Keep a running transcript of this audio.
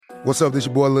What's up, this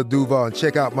your boy Lil Duval, and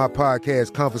check out my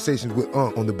podcast, Conversations with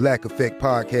Unc, on the Black Effect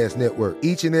Podcast Network.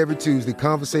 Each and every Tuesday,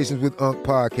 Conversations with Unc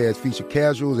podcast feature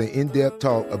casuals and in-depth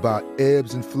talk about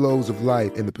ebbs and flows of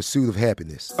life and the pursuit of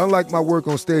happiness. Unlike my work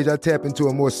on stage, I tap into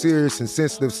a more serious and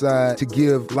sensitive side to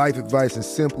give life advice and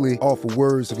simply offer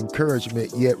words of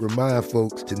encouragement, yet remind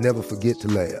folks to never forget to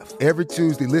laugh. Every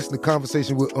Tuesday, listen to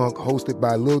Conversations with Unc, hosted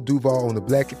by Lil Duval on the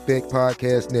Black Effect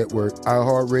Podcast Network,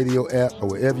 iHeartRadio app, or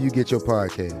wherever you get your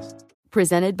podcasts.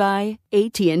 Presented by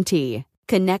AT&T.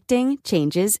 Connecting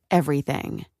changes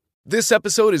everything. This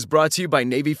episode is brought to you by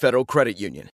Navy Federal Credit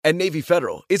Union. At Navy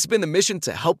Federal, it's been the mission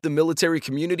to help the military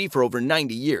community for over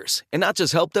 90 years. And not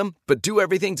just help them, but do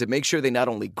everything to make sure they not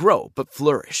only grow, but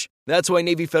flourish. That's why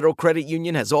Navy Federal Credit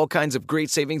Union has all kinds of great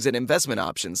savings and investment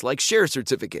options like share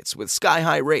certificates with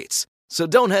sky-high rates. So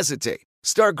don't hesitate.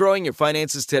 Start growing your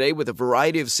finances today with a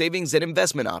variety of savings and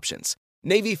investment options.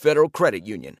 Navy Federal Credit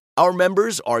Union. Our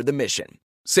members are the mission.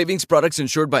 Savings products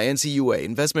insured by NCUA.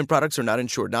 Investment products are not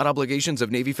insured, not obligations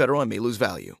of Navy Federal and may lose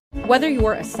value. Whether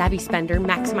you're a savvy spender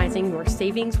maximizing your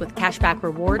savings with cashback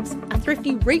rewards, a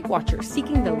thrifty rate watcher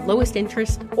seeking the lowest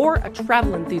interest, or a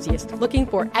travel enthusiast looking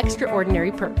for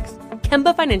extraordinary perks,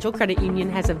 Kemba Financial Credit Union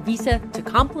has a visa to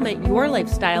complement your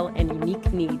lifestyle and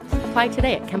unique needs. Apply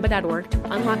today at Kemba.org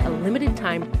to unlock a limited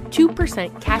time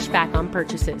 2% cash back on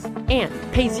purchases and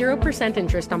pay 0%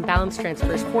 interest on balance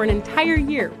transfers for an entire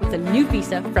year with a new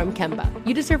visa from Kemba.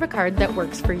 You deserve a card that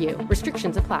works for you.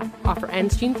 Restrictions apply. Offer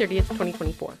ends June 30th,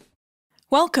 2024.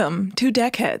 Welcome to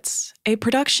Deckheads, a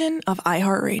production of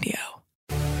iHeartRadio.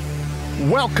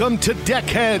 Welcome to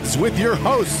Deckheads with your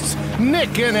hosts,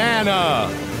 Nick and Anna.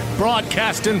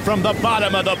 Broadcasting from the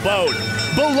bottom of the boat,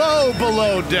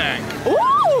 below deck.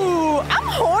 Ooh, I'm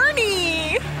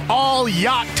horny. All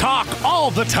yacht talk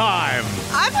all the time.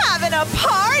 I'm having a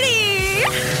party.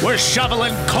 We're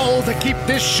shoveling coal to keep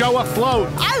this show afloat.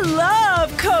 I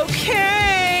love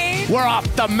cocaine. We're off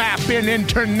the map in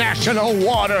international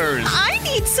waters. I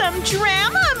need some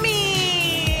Dramamine.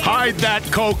 Hide that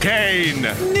cocaine.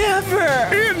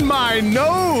 Never. In my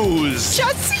nose.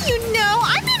 Just so you know,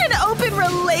 I'm in an open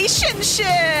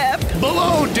relationship.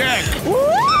 Below deck.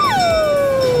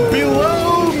 Woo!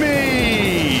 Below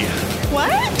me.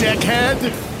 What?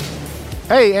 Deckhead.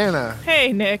 Hey, Anna.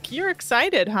 Hey, Nick, you're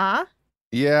excited, huh?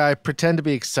 Yeah, I pretend to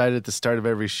be excited at the start of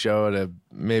every show to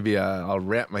maybe I'll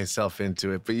wrap myself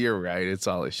into it, but you're right. It's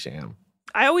all a sham.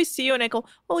 I always see you and I go,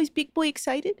 oh, is Big Boy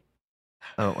excited?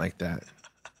 I don't like that.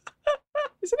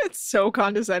 Isn't it so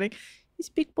condescending? Is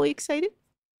Big Boy excited?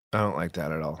 I don't like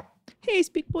that at all. Hey, is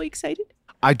Big Boy excited?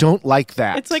 I don't like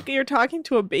that. It's like you're talking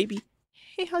to a baby.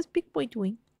 Hey, how's Big Boy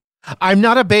doing? I'm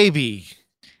not a baby.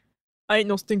 I ain't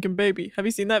no stinking baby. Have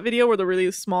you seen that video where the really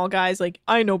small guy's like,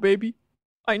 I ain't no baby.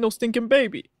 I ain't no stinking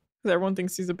baby. Because everyone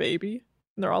thinks he's a baby.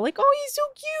 And they're all like, oh, he's so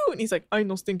cute. And he's like, I ain't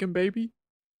no stinking baby.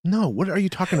 No, what are you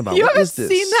talking about? You What haven't is this?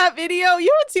 seen that video?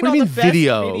 You haven't seen What all do you the mean best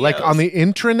video? videos. Like on the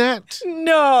intranet?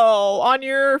 No, on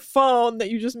your phone that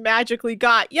you just magically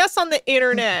got. Yes, on the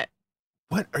internet.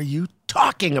 What are you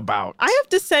talking about? I have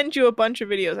to send you a bunch of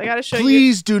videos. I got to show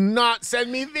Please do not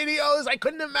send me videos. I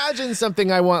couldn't imagine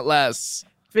something I want less.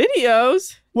 you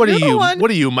videos. What You're are the you? one-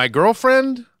 What are you, my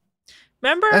girlfriend?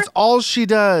 Remember? That's all she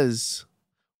does.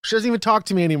 She doesn't even talk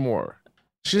to me anymore.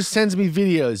 She just sends me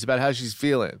videos about how she's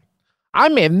feeling.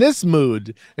 I'm in this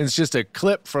mood. And it's just a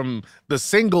clip from The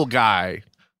Single Guy.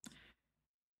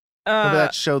 Remember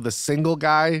that show, The Single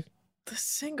Guy? The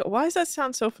Single. Why does that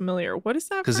sound so familiar? What is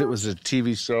that? Because it from? was a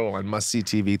TV show on Must See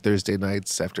TV Thursday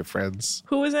nights after Friends.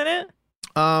 Who was in it?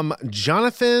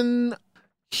 Jonathan,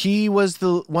 he was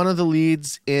one of the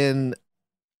leads in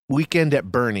Weekend at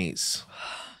Bernie's.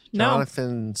 No.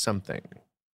 Jonathan something.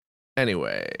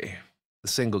 Anyway, The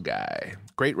Single Guy.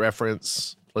 Great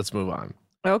reference. Let's move on.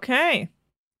 Okay.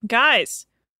 Guys.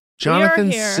 Jonathan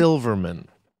we are here. Silverman.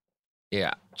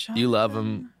 Yeah. You love him.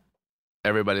 Jonathan-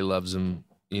 Everybody loves him.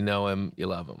 You know him. You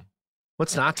love him.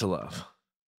 What's not to love?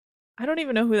 I don't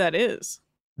even know who that is.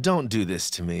 Don't do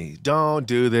this to me. Don't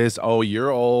do this. Oh,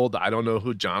 you're old. I don't know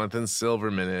who Jonathan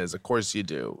Silverman is. Of course you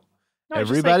do. No, it's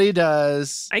just Everybody like,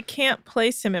 does. I can't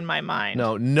place him in my mind.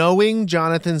 No, knowing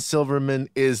Jonathan Silverman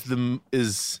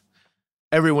is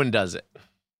everyone does it.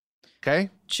 Okay?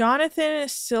 Jonathan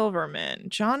Silverman.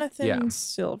 Jonathan Yeah.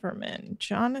 Silverman.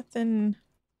 Jonathan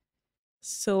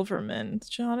Silverman.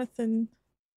 Jonathan.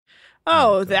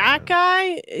 Oh, that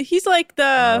guy? He's like the.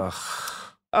 Ugh.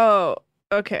 Oh,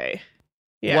 okay.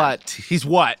 Yeah. What? He's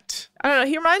what? I don't know.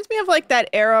 He reminds me of like that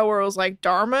era where it was like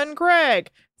Dharma and Greg,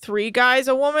 3 guys,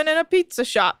 a woman, and a pizza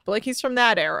shop. Like he's from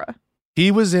that era.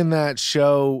 He was in that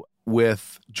show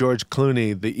with George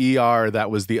Clooney, the ER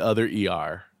that was the other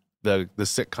ER. the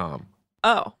sitcom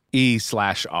Oh.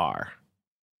 E/R.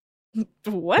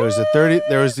 What?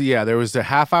 There was a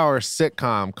half-hour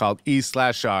sitcom called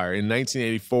E/R in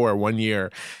 1984, one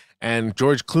year, and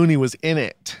George Clooney was in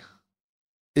it.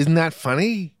 Isn't that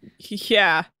funny?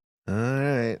 Yeah. All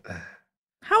right.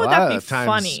 How would A that lot be of times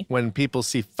funny? when people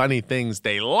see funny things,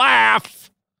 they laugh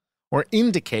or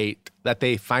indicate that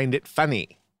they find it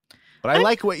funny. But I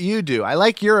like what you do. I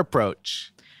like your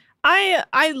approach.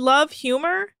 I love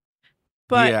humor,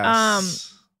 but Yes.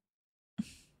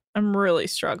 I'm really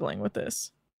struggling with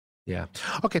this. Yeah.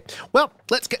 Okay. Well,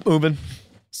 let's get moving.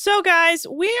 So, guys,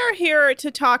 we are here to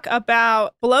talk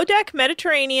about Below Deck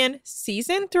Mediterranean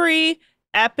Season 3,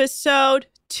 Episode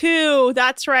 2.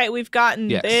 That's right. We've gotten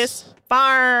Yes. this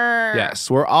far. Yes.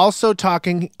 We're also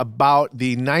talking about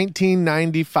the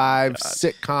 1995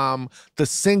 sitcom The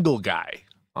Single Guy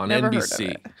on Never heard of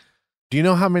NBC. it. Do you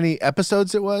know how many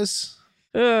episodes it was?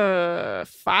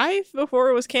 5 before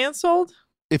it was canceled?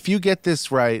 If you get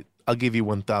this right, I'll give you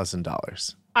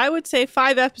 $1,000. I would say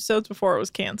 5 episodes before it was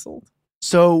canceled.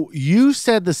 So you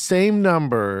said the same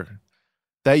number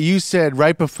that you said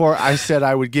right before I said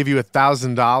I would give you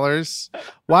 $1,000.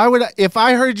 Why would if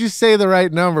I heard you say the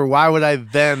right number, why would I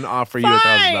then offer you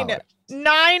 $1,000?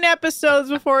 9 episodes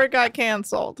before it got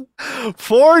canceled.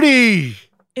 40.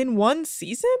 In one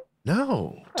season?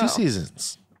 No, 2 Oh.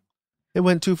 seasons. It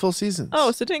went 2 full seasons.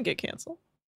 Oh, so it didn't get canceled.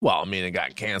 Well, I mean, it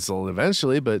got canceled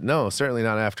eventually, but no, certainly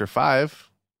not after 5.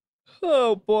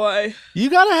 Oh, boy. You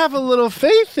got to have a little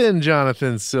faith in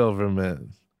Jonathan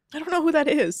Silverman. I don't know who that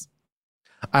is.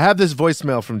 I have this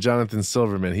voicemail from Jonathan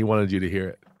Silverman. He wanted you to hear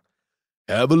it.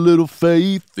 Have a little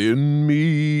faith in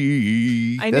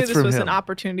me. I knew That's this from was him. an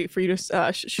opportunity for you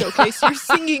to showcase your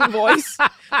singing voice.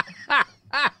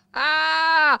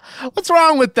 What's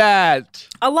wrong with that?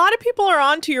 A lot of people are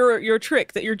onto your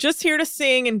trick that you're just here to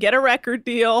sing and get a record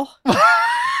deal.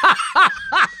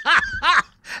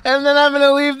 And then I'm going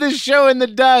to leave this show in the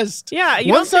dust. Yeah,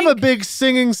 you Once don't I'm a think- big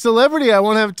singing celebrity, I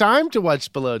won't have time to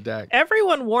watch Below Deck.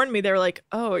 Everyone warned me. They were like,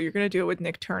 "Oh, you're gonna do it with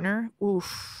Nick Turner."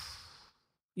 Oof.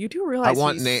 You do I realize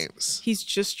want he's, names. he's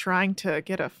just trying to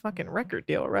get a fucking record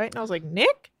deal, right? And I was like,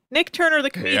 Nick Turner, the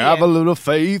comedian. Have a little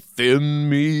faith in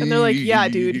me. And they're like, "Yeah,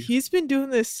 dude, he's been doing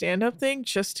this stand-up thing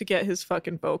just to get his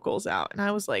fucking vocals out." And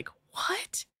I was like,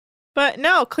 "What?" But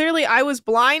no, clearly I was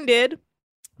blinded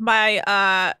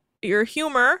by your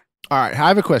humor. All right, I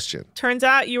have a question. Turns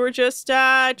out you were just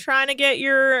trying to get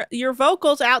your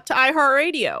vocals out to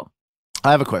iHeartRadio.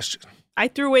 I have a question. I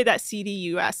threw away that CD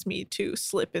you asked me to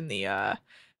slip in the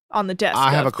on the desk I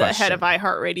have of a the head question. of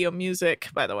iHeartRadio Music,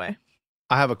 by the way.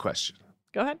 I have a question.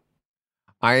 Go ahead.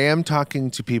 I am talking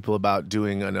to people about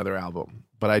doing another album,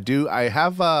 but I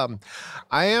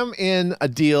am in a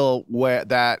deal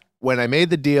where when I made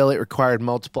the deal, it required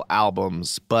multiple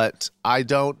albums, but I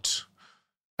don't,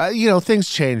 things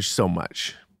change so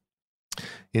much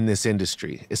in this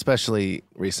industry, especially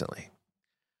recently.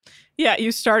 Yeah,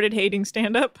 you started hating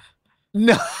stand-up.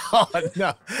 No,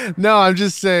 I'm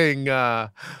just saying,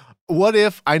 what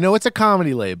if, I know it's a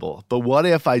comedy label, but what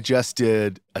if I just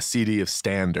did a CD of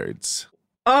standards?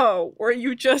 Oh, were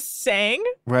you just sang?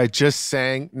 Where I just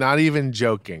sang, not even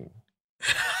joking.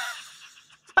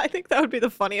 I think that would be the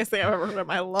funniest thing I've ever heard in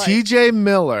my life. TJ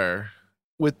Miller,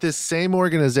 with this same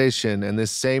organization and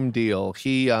this same deal,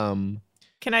 he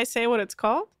Can I say what it's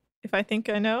called? If I think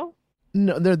I know?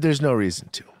 no, there's no reason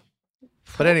to.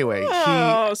 But anyway,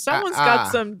 Oh, someone's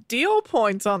got some deal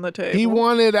points on the table. he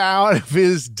wanted out of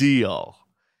his deal,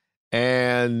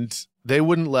 and they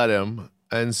wouldn't let him.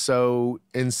 And so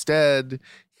instead,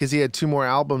 because he had 2 more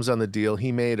albums on the deal,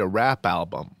 he made a rap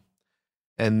album,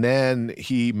 and then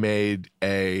he made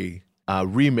a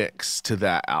remix to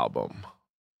that album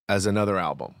as another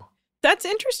album. That's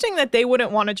interesting that they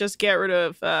wouldn't want to just get rid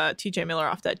of TJ Miller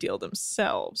off that deal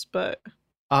themselves, but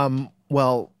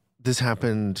Well, this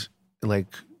happened in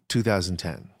like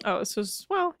 2010. oh, this was,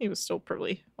 well, he was still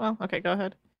pretty, well, okay, go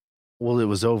ahead. Well, it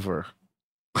was over.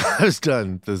 I was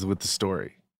done with the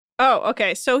story. Oh,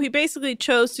 okay. So he basically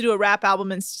chose to do a rap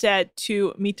album instead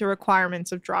to meet the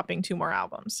requirements of dropping 2 more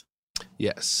albums.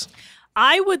 Yes.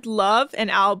 I would love an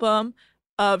album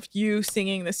of you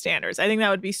singing the standards. I think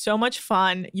that would be so much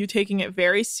fun. You taking it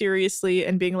very seriously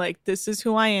and being like, this is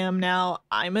who I am now.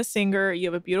 I'm a singer. You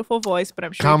have a beautiful voice, but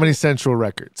I'm sure. Comedy Central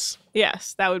Records.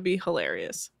 Yes, that would be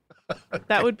hilarious.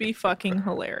 That would be fucking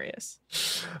hilarious.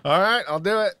 All right, I'll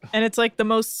do it. And it's like the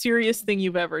most serious thing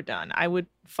you've ever done. I would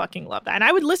fucking love that. And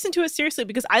I would listen to it seriously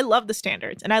because I love the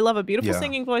standards and I love a beautiful Yeah.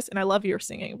 singing voice and I love your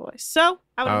singing voice. So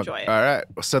I would enjoy it. All right.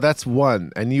 So that's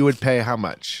 1. And you would pay how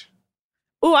much?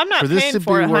 Oh, I'm not For this paying to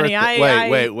for be it, worth honey.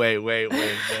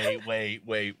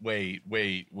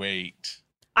 Wait.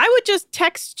 I would just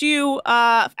text you,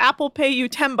 Apple Pay you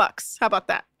 $10. How about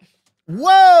that?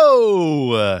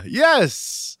 Whoa!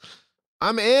 Yes,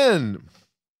 I'm in.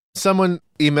 Someone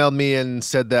emailed me and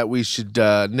said that we should,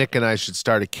 Nick and I should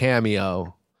start a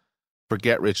Cameo for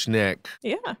Get Rich Nick.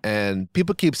 Yeah. And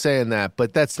people keep saying that,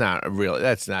 but that's not a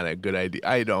good idea.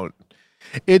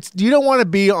 You don't want to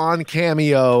be on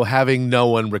Cameo having no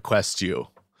one request you.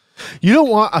 You don't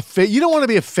want to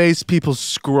be a face people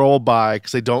scroll by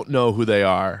because they don't know who they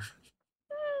are.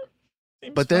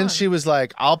 But then she was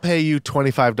like, I'll pay you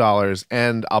 $25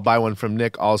 and I'll buy one from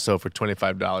Nick also for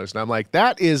 $25. And I'm like,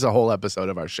 that is a whole episode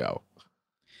of our show.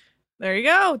 There you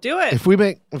go. Do it. If we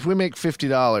make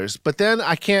 $50, but then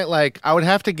I would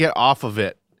have to get off of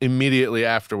it immediately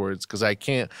afterwards because I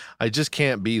just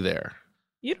can't be there.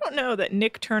 You don't know that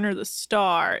Nick Turner, the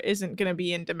star, isn't going to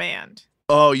be in demand.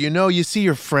 Oh, you see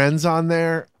your friends on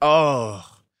there?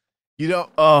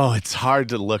 It's hard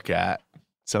to look at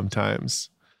sometimes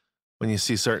when you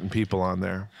see certain people on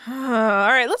there. All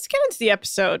right, let's get into the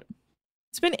episode.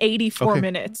 It's been 84 Okay.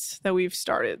 minutes that we've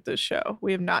started the show.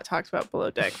 We have not talked about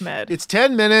Below Deck Med. It's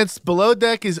 10 minutes. Below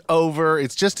Deck is over.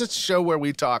 It's just a show where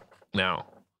we talk now.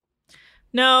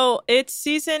 No, it's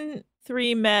season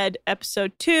 3 Med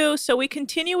episode 2. So we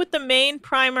continue with the main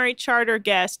primary charter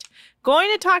guest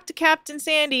going to talk to Captain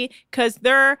Sandy because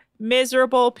they're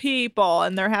miserable people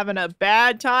and they're having a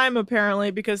bad time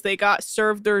apparently because they got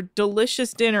served their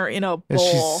delicious dinner in a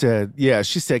bowl. And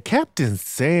she said, Captain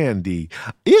Sandy,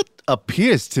 it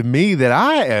appears to me that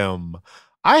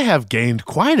I have gained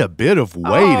quite a bit of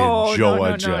weight in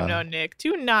Georgia. No, Nick.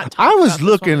 Do not talk I was about this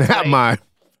looking woman's at weight.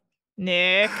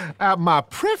 Nick. my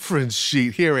preference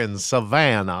sheet here in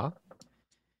Savannah,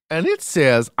 and it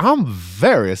says I'm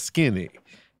very skinny.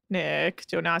 Nick,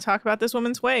 do not talk about this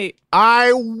woman's weight.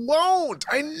 I won't.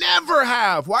 I never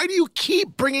have. Why do you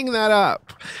keep bringing that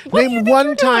up? What do you Name think one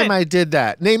you're time doing? I did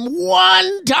that. Name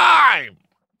one time.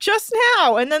 Just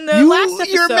now, and then the last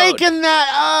episode. You're making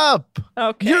that up.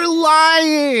 Okay. You're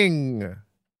lying.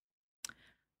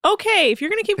 Okay, if you're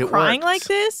going to keep It crying worked. like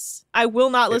this, I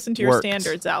will not listen to your worked.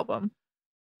 Standards album.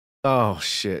 Oh,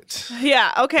 shit.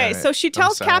 Yeah, okay. All right, So she I'm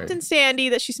tells sorry. Captain Sandy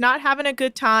that she's not having a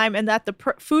good time and that the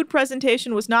food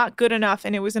presentation was not good enough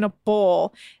and it was in a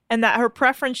bowl and that her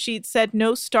preference sheet said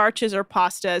no starches or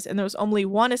pastas and there was only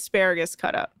one asparagus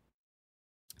cut up.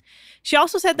 She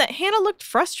also said that Hannah looked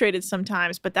frustrated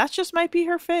sometimes, but that just might be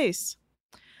her face.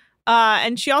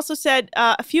 And she also said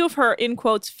a few of her, in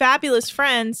quotes, fabulous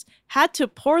friends had to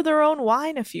pour their own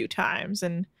wine a few times.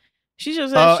 And she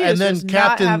just said she was and then just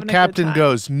not having a good Captain time.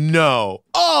 goes, no.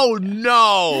 Oh,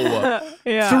 no.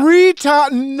 Yeah. 3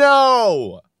 times.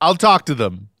 No. I'll talk to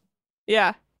them.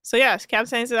 Yeah. So yes, Captain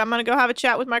Sandy said, I'm going to go have a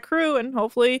chat with my crew and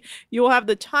hopefully you will have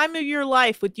the time of your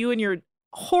life with you and your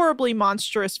horribly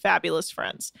monstrous, fabulous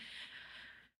friends.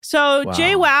 So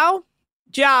Wow.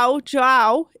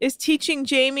 Jow is teaching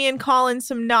Jamie and Colin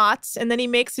some knots. And then he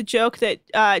makes a joke that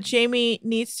Jamie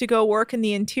needs to go work in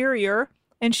the interior.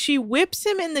 And she whips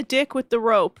him in the dick with the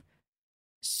rope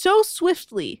so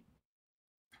swiftly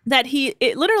that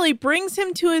it literally brings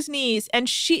him to his knees. And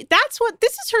this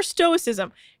is her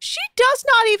stoicism. She does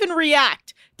not even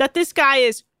react that this guy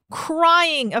is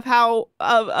crying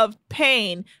of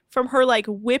pain from her like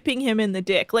whipping him in the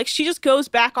dick. Like she just goes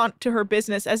back on to her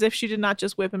business as if she did not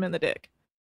just whip him in the dick.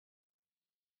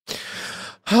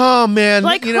 Oh, man.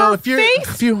 Like her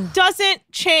face doesn't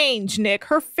change, Nick.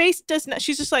 Her face does not.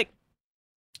 She's just like,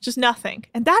 just nothing.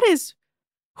 And that is,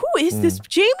 who is this?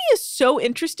 Jamie is so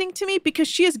interesting to me because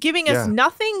she is giving us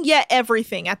nothing yet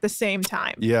everything at the same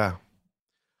time. Yeah.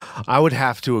 I would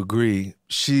have to agree.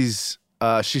 She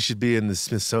should be in the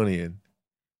Smithsonian.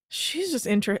 She's just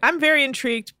interesting. I'm very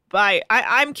intrigued by,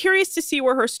 I'm curious to see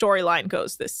where her storyline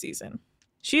goes this season.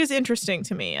 She is interesting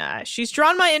to me. She's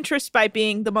drawn my interest by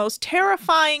being the most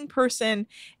terrifying person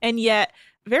and yet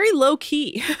very low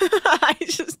key. I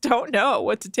just don't know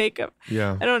what to take of.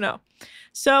 Yeah. I don't know.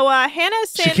 So Hannah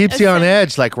is saying, She keeps you on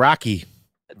edge like Rocky.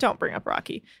 Don't bring up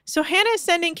Rocky. So Hannah is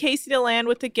sending Casey to land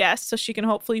with the guests so she can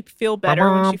hopefully feel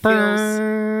better when she feels.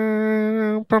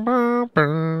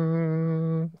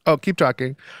 Oh, keep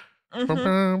talking.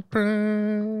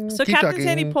 Mhm. So Keep Captain talking.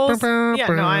 Sandy pulls. Yeah,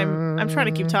 no, I'm trying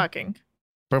to keep talking.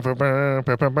 You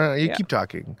Yeah. keep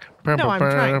talking. No, I'm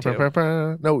trying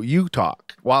to. No, you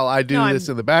talk while I do No, this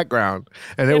in the background,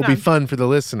 and it Yeah, will no, be I'm- fun for the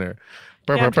listener.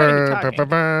 Yeah, I'm trying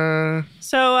to keep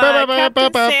So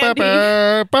Captain Sandy.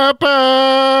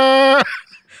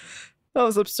 That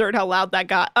was absurd how loud that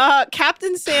got.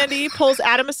 Captain Sandy pulls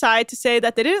Adam aside to say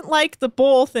that they didn't like the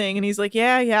bowl thing. And he's like,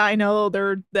 yeah, I know.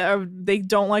 They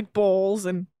don't like bowls.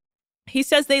 And he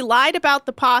says they lied about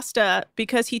the pasta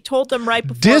because he told them right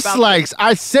before. Dislikes.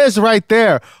 I says right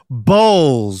there,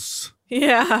 bowls.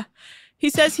 Yeah. He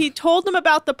says he told them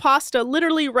about the pasta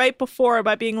literally right before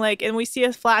by being like, and we see a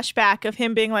flashback of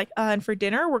him being like, and for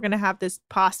dinner, we're going to have this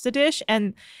pasta dish.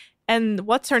 And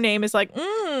what's her name is like,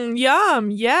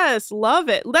 yum, yes, love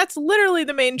it. That's literally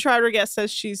the main Trotter guest says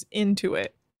she's into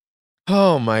it.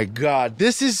 Oh my God.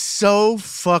 This is so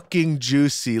fucking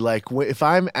juicy. Like if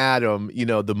I'm Adam, you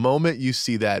know, the moment you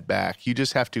see that back, you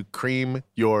just have to cream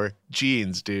your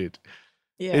jeans, dude.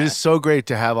 Yeah. It is so great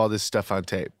to have all this stuff on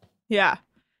tape. Yeah.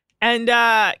 And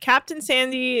Captain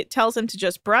Sandy tells him to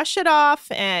just brush it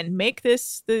off and make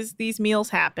these meals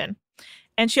happen.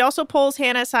 And she also pulls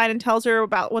Hannah aside and tells her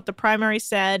about what the primary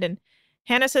said. And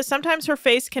Hannah says sometimes her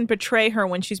face can betray her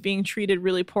when she's being treated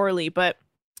really poorly. But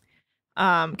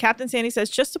Captain Sandy says,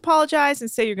 just apologize and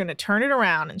say you're going to turn it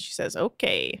around. And she says,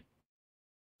 okay.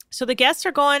 So the guests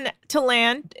are going to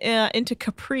land into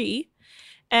Capri.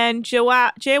 And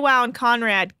JWoww and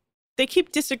Conrad, they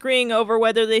keep disagreeing over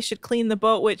whether they should clean the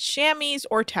boat with chamois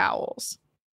or towels.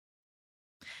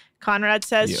 Conrad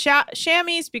says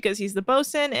chamois because he's the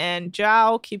bosun, and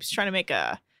Zhao keeps trying to make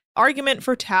a argument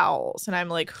for towels. And I'm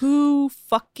like, who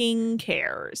fucking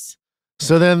cares?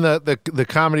 So then the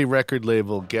comedy record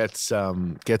label gets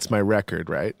my record,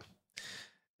 right?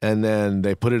 And then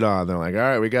they put it on. They're like, all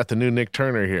right, we got the new Nick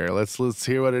Turner here. Let's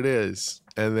hear what it is.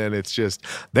 And then it's just,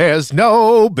 there's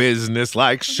no business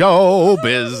like show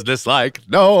business, like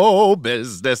no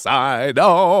business I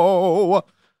know.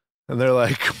 And they're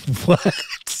like,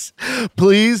 what?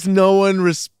 Please, no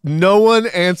one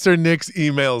answer Nick's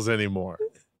emails anymore.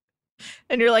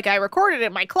 And you're like, I recorded it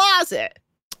in my closet.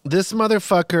 This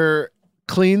motherfucker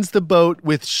cleans the boat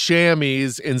with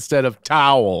chamois instead of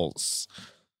towels.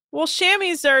 Well,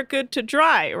 chamois are good to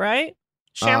dry, right?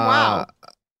 ShamWow.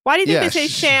 Why do you think they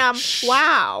say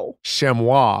ShamWow?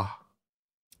 Chamois.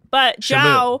 But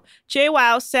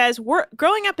JWoww says, we're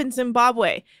growing up in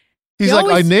Zimbabwe. He's like,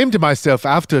 I named myself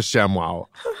after ShamWow.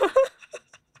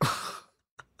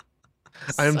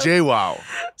 I'm JWoww.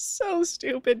 So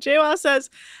stupid. JWoww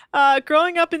says,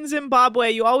 growing up in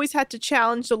Zimbabwe, you always had to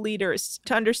challenge the leaders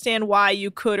to understand why you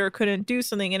could or couldn't do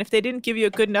something. And if they didn't give you a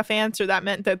good enough answer, that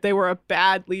meant that they were a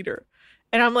bad leader.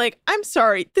 And I'm like, I'm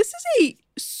sorry. This is a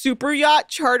super yacht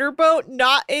charter boat,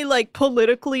 not a like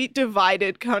politically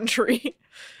divided country.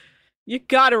 You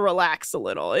gotta relax a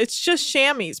little. It's just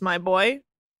chamois, my boy.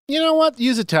 You know what?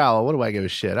 Use a towel. What do I give a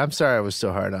shit? I'm sorry I was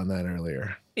so hard on that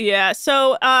earlier. Yeah,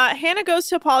 so Hannah goes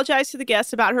to apologize to the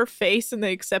guests about her face, and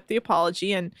they accept the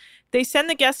apology. And they send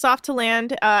the guests off to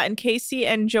land, and Casey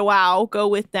and JWoww go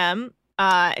with them.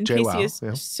 And Casey is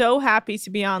so happy to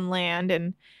be on land.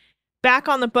 And back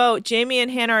on the boat, Jamie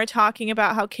and Hannah are talking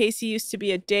about how Casey used to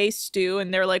be a day stew.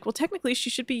 And they're like, well, technically, she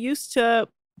should be used to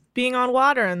being on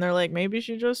water. And they're like, maybe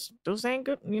she just ain't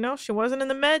good. You know, she wasn't in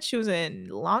the Med. She was in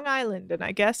Long Island. And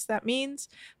I guess that means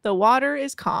the water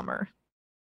is calmer.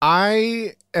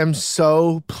 I am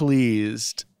so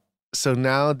pleased. So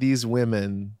now these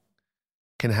women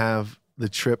can have the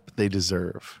trip they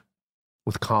deserve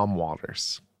with calm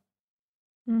waters.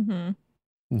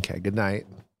 Mm-hmm. Okay, good night.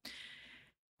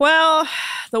 Well,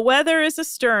 the weather is a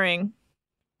stirring.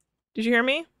 Did you hear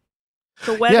me?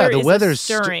 The weather is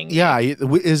stirring. It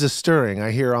is a stirring. I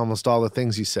hear almost all the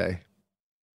things you say.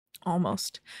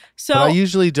 Almost. So but I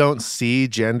usually don't see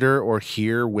gender or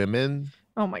hear women.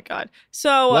 Oh my God.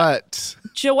 So what?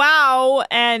 JWoww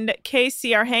and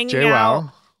Casey are hanging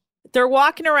out. They're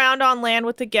walking around on land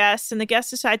with the guests, and the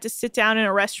guests decide to sit down in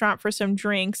a restaurant for some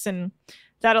drinks, and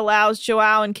that allows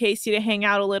JWoww and Casey to hang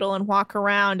out a little and walk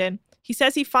around. And he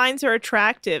says he finds her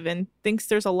attractive and thinks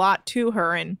there's a lot to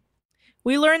her. And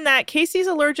we learn that Casey's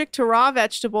allergic to raw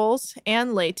vegetables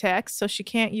and latex, so she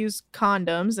can't use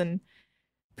condoms. And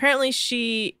apparently did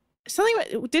she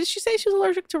say she was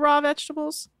allergic to raw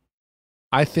vegetables?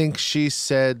 I think she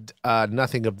said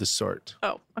nothing of the sort.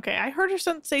 Oh, okay. I heard her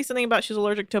say something about she was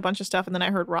allergic to a bunch of stuff, and then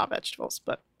I heard raw vegetables,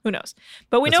 but who knows?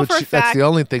 But we know for a fact. That's the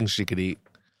only thing she could eat.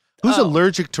 Who's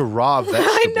allergic to raw vegetables?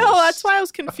 I know. That's why I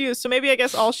was confused. So maybe I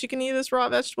guess all she can eat is raw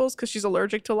vegetables because she's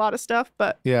allergic to a lot of stuff.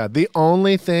 But yeah, the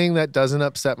only thing that doesn't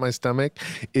upset my stomach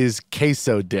is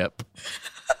queso dip.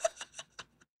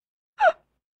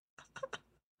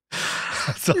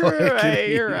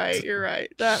 You're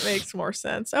right. That makes more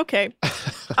sense. Okay.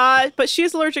 But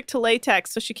she's allergic to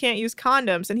latex, so she can't use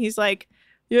condoms. And he's like,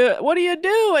 yeah, what do you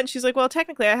do? And she's like, well,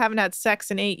 technically I haven't had sex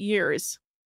in 8 years.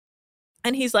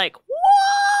 And he's like,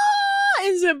 what?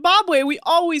 in Zimbabwe, we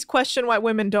always question why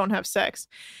women don't have sex.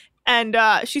 And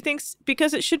she thinks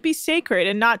because it should be sacred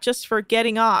and not just for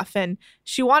getting off. And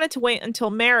she wanted to wait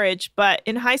until marriage, but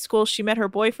in high school, she met her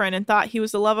boyfriend and thought he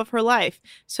was the love of her life.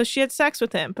 So she had sex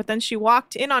with him, but then she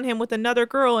walked in on him with another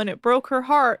girl and it broke her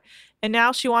heart. And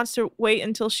now she wants to wait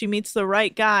until she meets the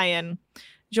right guy. And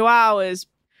Joao is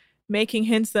making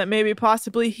hints that maybe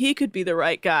possibly he could be the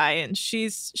right guy. And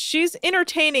she's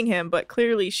entertaining him, but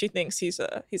clearly she thinks he's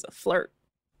a flirt.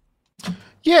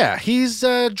 Yeah, he's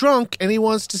drunk and he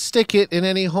wants to stick it in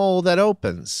any hole that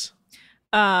opens.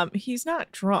 He's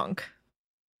not drunk.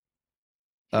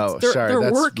 Oh, They're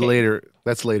that's working. later.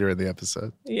 That's later in the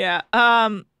episode. Yeah.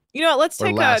 You know what? Let's Or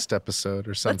take last episode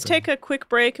or something. let's take a quick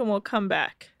break and we'll come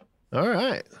back. All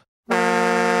right.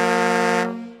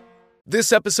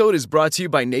 This episode is brought to you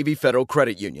by Navy Federal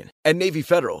Credit Union. At Navy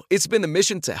Federal, it's been the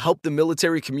mission to help the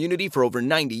military community for over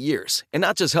 90 years. And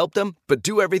not just help them, but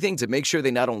do everything to make sure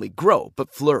they not only grow,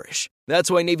 but flourish.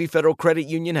 That's why Navy Federal Credit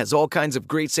Union has all kinds of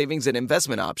great savings and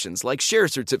investment options like share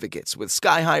certificates with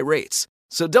sky-high rates.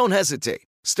 So don't hesitate.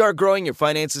 Start growing your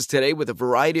finances today with a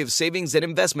variety of savings and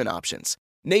investment options.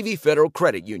 Navy Federal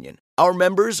Credit Union. Our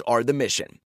members are the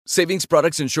mission. Savings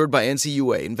products insured by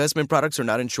NCUA. Investment products are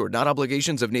not insured, not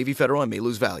obligations of Navy Federal and may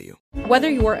lose value. Whether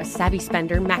you're a savvy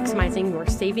spender maximizing your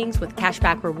savings with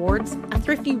cashback rewards, a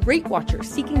thrifty rate watcher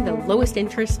seeking the lowest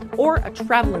interest, or a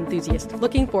travel enthusiast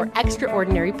looking for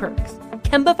extraordinary perks,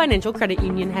 Kemba Financial Credit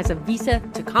Union has a visa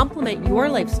to complement your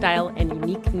lifestyle and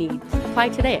unique needs. Apply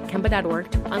today at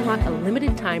Kemba.org to unlock a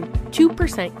limited time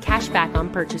 2% cash back on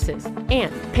purchases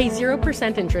and pay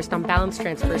 0% interest on balance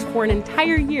transfers for an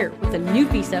entire year with a new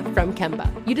visa from Kemba.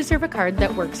 You deserve a card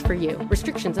that works for you.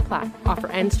 Restrictions apply. Offer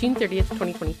ends June 30th,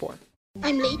 2024.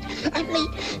 I'm late for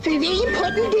a very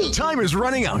important date. Time is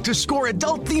running out to score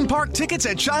adult theme park tickets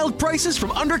at child prices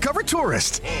from Undercover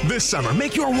Tourist. This summer,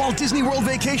 make your Walt Disney World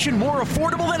vacation more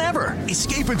affordable than ever.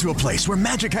 Escape into a place where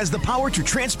magic has the power to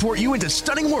transport you into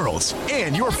stunning worlds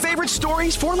and your favorite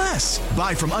stories for less.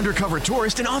 Buy from Undercover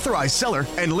Tourist, an authorized seller,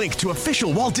 and link to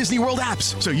official Walt Disney World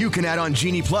apps so you can add on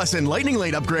Genie Plus and Lightning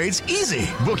Lane upgrades easy.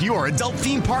 Book your adult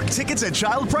theme park tickets at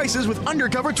child prices with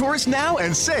Undercover Tourist now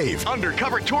and save.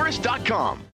 UndercoverTourist.com.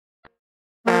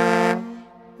 And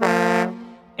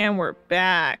we're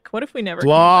back. What if we never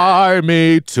Fly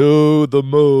me to the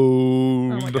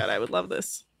moon. Oh my god, I would love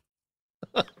this.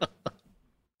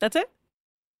 That's it?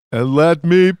 And let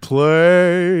me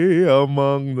play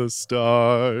among the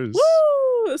stars.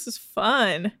 Woo! This is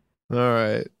fun. All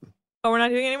right. Oh, we're not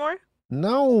doing any more?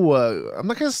 No, I'm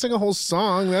not going to sing a whole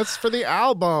song. That's for the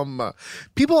album.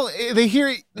 People, they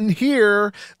hear,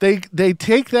 they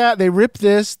take that, they rip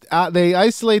this, they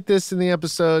isolate this in the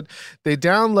episode, they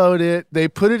download it, they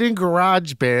put it in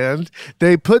GarageBand,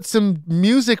 they put some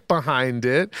music behind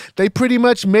it, they pretty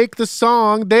much make the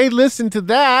song, they listen to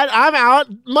that, I'm out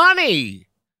money.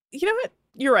 You know what?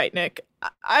 You're right, Nick.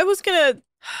 I was going to...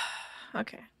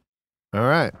 Okay. All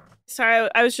right. Sorry,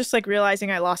 I was just like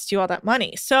realizing I lost you all that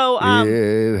money. So,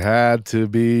 it had to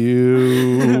be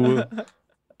you.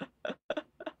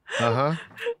 Uh-huh.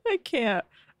 I can't.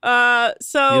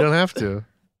 So you don't have to.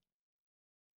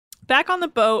 Back on the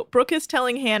boat, Brooke is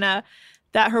telling Hannah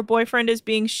that her boyfriend is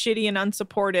being shitty and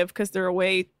unsupportive because they're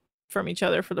away from each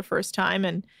other for the first time.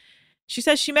 And she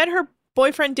says she met her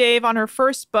boyfriend Dave on her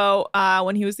first boat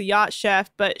when he was the yacht chef,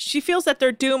 but she feels that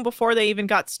they're doomed before they even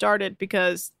got started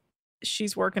because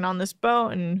she's working on this boat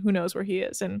and who knows where he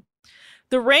is. And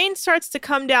the rain starts to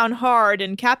come down hard,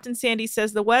 and Captain Sandy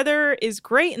says the weather is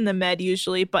great in the Med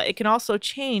usually, but it can also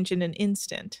change in an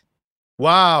instant.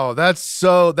 Wow,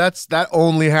 that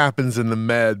only happens in the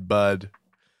Med, bud.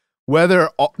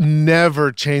 Weather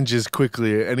never changes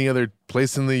quickly at any other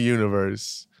place in the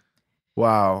universe.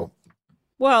 Wow.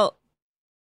 Well,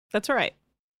 that's all right.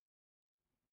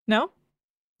 No?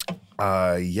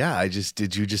 Yeah,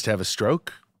 did you just have a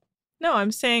stroke? No,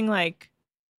 I'm saying like,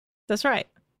 that's right.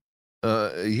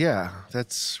 Yeah,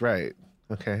 that's right.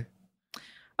 Okay.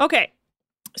 Okay.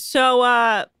 So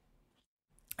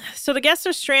the guests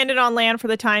are stranded on land for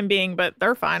the time being, but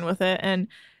they're fine with it. And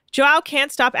Joao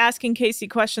can't stop asking Casey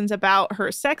questions about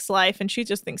her sex life, and she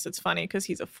just thinks it's funny because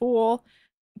he's a fool.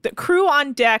 The crew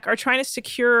on deck are trying to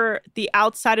secure the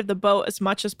outside of the boat as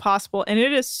much as possible, and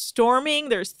it is storming.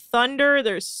 There's thunder.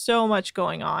 There's so much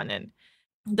going on, and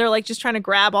they're like just trying to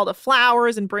grab all the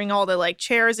flowers and bring all the like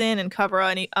chairs in and cover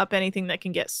up anything that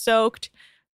can get soaked.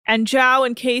 And Joao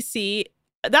and Casey,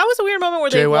 that was a weird moment where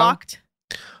they walked.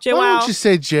 Why don't you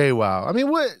say JWoww? I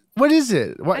mean, what is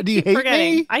it? What do you hate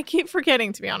me? I keep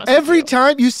forgetting, to be honest. Every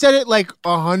time you said it like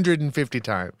 150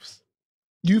 times.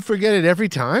 You forget it every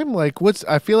time? Like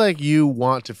I feel like you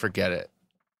want to forget it.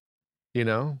 You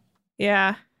know?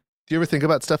 Yeah. Do you ever think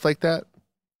about stuff like that?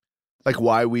 Like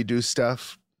why we do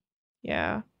stuff?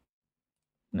 Yeah.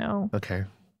 No. Okay.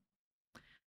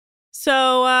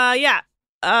 So, yeah.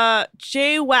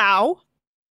 JWoww.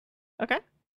 Okay.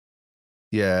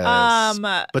 Yes.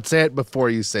 But say it before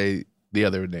you say the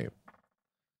other name.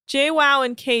 JWoww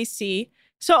and Casey.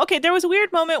 So, okay, there was a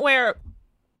weird moment where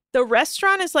the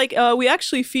restaurant is like, we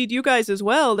actually feed you guys as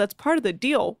well. That's part of the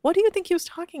deal. What do you think he was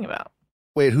talking about?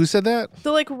 Wait, who said that?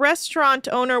 The like restaurant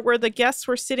owner where the guests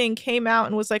were sitting came out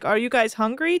and was like, are you guys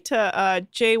hungry? To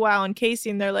JWoww and Casey.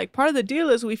 And they're like, part of the deal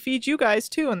is we feed you guys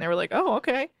too. And they were like, oh,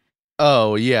 okay.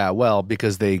 Oh, yeah. Well,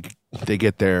 because they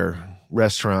get their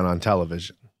restaurant on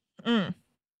television.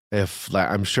 If like,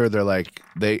 I'm sure they're like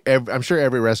I'm sure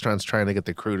every restaurant's trying to get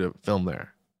the crew to film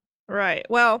there. Right.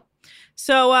 Well,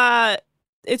 so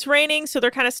it's raining, so they're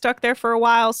kind of stuck there for a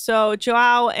while. So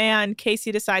JWoww and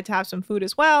Casey decide to have some food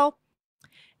as well.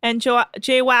 And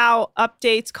JWoww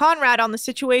updates Conrad on the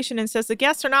situation and says the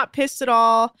guests are not pissed at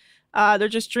all. They're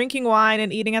just drinking wine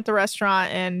and eating at the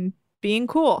restaurant and being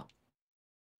cool.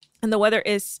 And the weather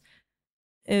is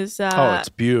it's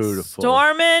beautiful.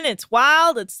 Storming, it's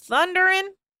wild, it's thundering.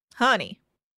 Honey.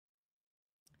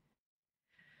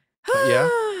 Yeah.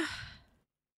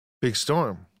 Big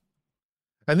storm.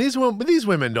 And these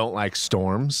women don't like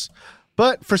storms,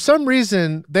 but for some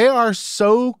reason they are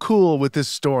so cool with this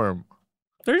storm.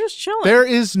 They're just chilling. There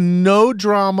is no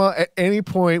drama at any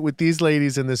point with these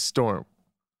ladies in this storm.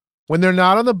 When they're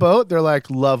not on the boat, they're like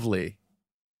lovely.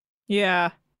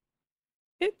 Yeah.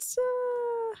 It's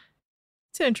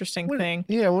an interesting thing.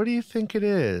 Yeah, what do you think it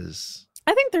is?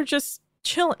 I think they're just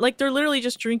chilling. Like they're literally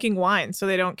just drinking wine, so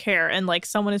they don't care. And like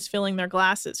someone is filling their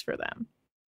glasses for them.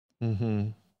 Mm-hmm.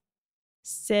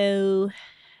 So,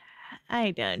 I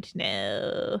don't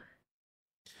know.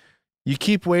 You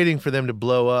keep waiting for them to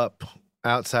blow up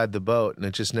outside the boat, and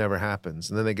it just never happens.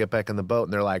 And then they get back in the boat,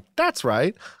 and they're like, that's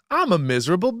right. I'm a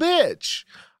miserable bitch.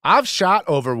 I've shot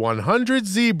over 100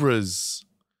 zebras.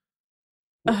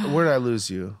 Where did I lose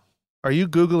you? Are you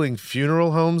Googling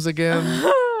funeral homes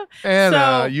again?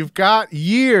 Anna, you've got 3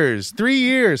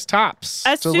 years tops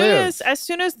to live. As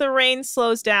soon as the rain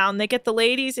slows down, they get the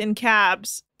ladies in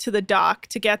cabs to the dock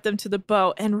to get them to the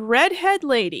boat. And redhead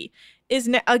lady is,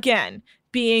 again,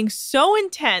 being so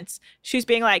intense. She's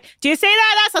being like, do you see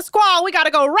that? That's a squall. We got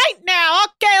to go right now.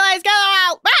 Okay, let's go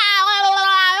out.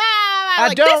 I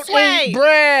like, don't eat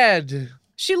bread.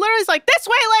 She literally is like, this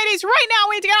way, ladies, right now.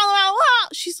 We need to get on the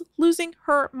boat. She's losing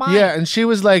her mind. Yeah, and she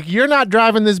was like, you're not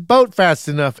driving this boat fast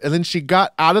enough. And then she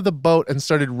got out of the boat and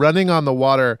started running on the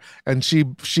water, and she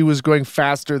was going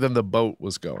faster than the boat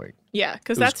was going. Yeah,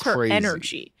 because that's her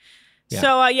energy. Yeah.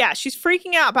 So, she's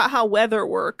freaking out about how weather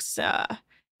works and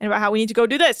about how we need to go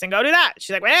do this and go do that.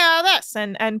 She's like, well, this.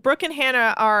 And Brooke and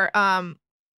Hannah are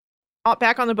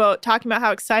back on the boat talking about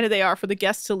how excited they are for the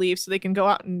guests to leave so they can go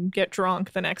out and get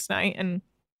drunk the next night. And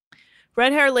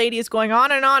red hair lady is going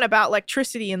on and on about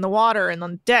electricity in the water and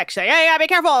on the deck. She's like, hey, yeah, be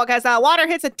careful because the water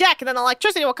hits the deck and then the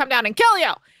electricity will come down and kill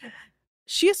you.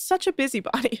 She is such a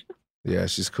busybody. Yeah,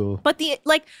 she's cool. But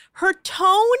her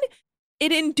tone,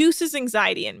 it induces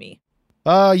anxiety in me.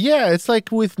 Yeah, it's like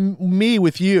with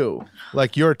you,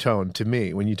 like your tone to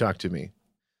me when you talk to me.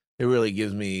 It really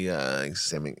gives me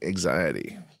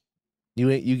anxiety.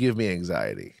 You give me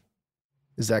anxiety.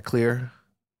 Is that clear?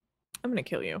 I'm gonna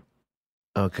kill you.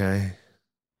 Okay.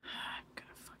 I'm gonna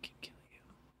fucking kill you.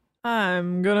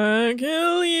 I'm gonna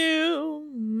kill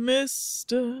you,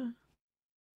 mister.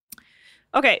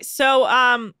 Okay,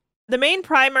 so the main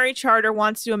primary charter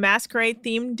wants to do a masquerade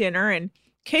themed dinner, and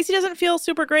Casey doesn't feel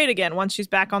super great again once she's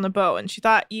back on the boat, and she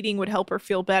thought eating would help her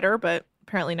feel better, but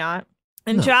apparently not.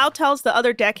 And No. JWoww tells the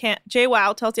other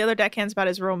deckhands about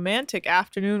his romantic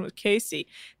afternoon with Casey.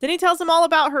 Then he tells them all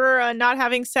about her not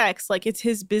having sex, like it's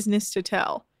his business to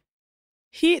tell.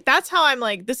 That's how I'm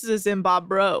like, this is a Zimbabwe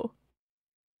bro.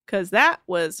 Because that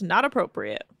was not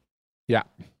appropriate. Yeah.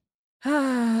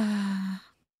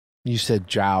 You said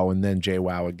Jow and then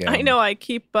JWoww again. I know, I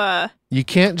keep... You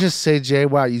can't just say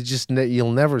JWoww.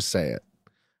 You'll never say it.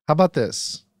 How about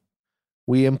this?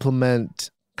 We implement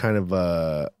kind of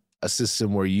a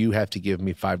system where you have to give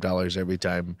me $5 every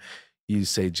time you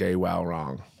say JWoww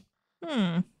wrong.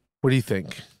 What do you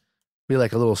think? Be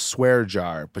like a little swear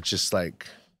jar, but just like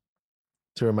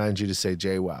to remind you to say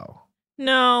JWoww.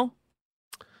 No.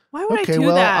 Why would I do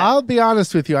well, that? I'll be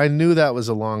honest with you. I knew that was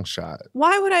a long shot.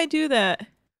 Why would I do that?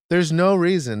 There's no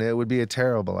reason. It would be a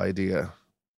terrible idea.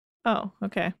 Oh,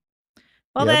 okay.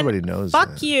 Well, Yeah, then, everybody knows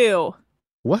fuck that. you.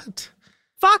 What?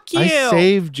 Fuck you.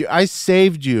 I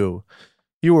saved you.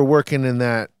 You were working in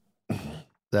that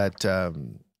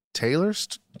Taylor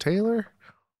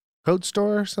coat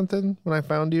store or something when I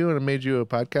found you and I made you a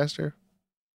podcaster.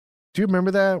 Do you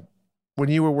remember that? When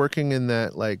you were working in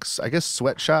that, like, I guess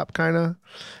sweatshop kind of,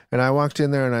 and I walked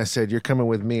in there and I said, "You're coming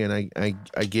with me," and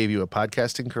I gave you a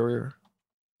podcasting career.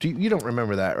 You don't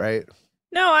remember that, right?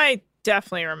 No, I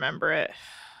definitely remember it.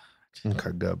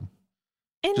 Okay, good.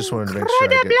 Just wanted to make sure I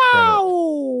get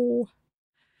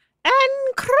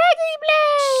credit.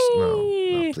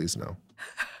 No, please no.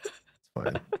 It's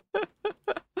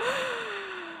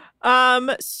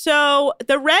fine. So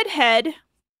the redhead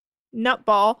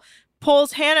nutball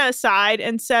pulls Hannah aside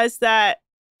and says that,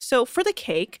 so for the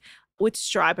cake with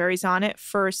strawberries on it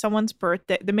for someone's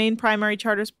birthday, the main primary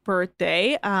charter's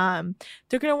birthday,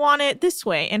 they're going to want it this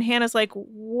way. And Hannah's like,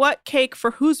 what cake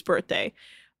for whose birthday?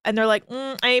 And they're like,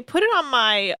 I put it on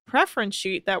my preference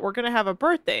sheet that we're going to have a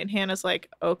birthday. And Hannah's like,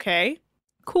 okay,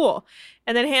 cool.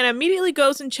 And then Hannah immediately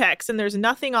goes and checks, and there's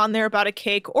nothing on there about a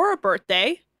cake or a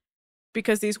birthday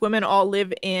because these women all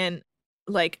live in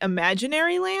like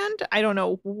imaginary land. I don't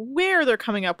know where they're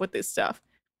coming up with this stuff.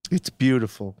 It's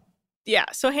beautiful. Yeah.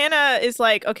 So Hannah is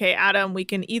like, okay, Adam, we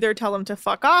can either tell them to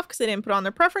fuck off because they didn't put it on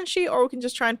their preference sheet, or we can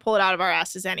just try and pull it out of our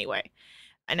asses anyway.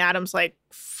 And Adam's like,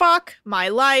 fuck my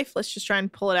life. Let's just try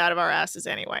and pull it out of our asses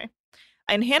anyway.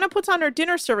 And Hannah puts on her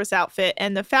dinner service outfit,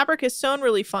 and the fabric is sewn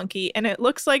really funky, and it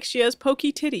looks like she has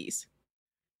pokey titties.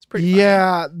 It's pretty funny.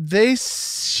 Yeah,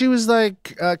 she was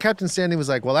like, Captain Sandy was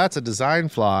like, well, that's a design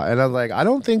flaw. And I'm like, I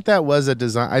don't think that was a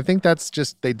design. I think that's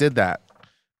just, they did that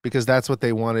because that's what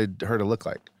they wanted her to look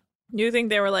like. You think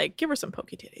they were like, give her some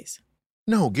pokey titties?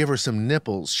 No, give her some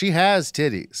nipples. She has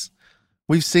titties.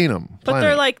 We've seen them. But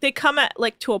they're like, they come at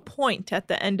like to a point at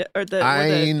the end, or the.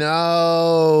 I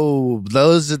know.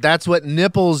 That's what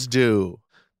nipples do.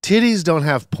 Titties don't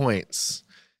have points.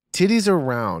 Titties are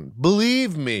round.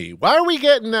 Believe me. Why are we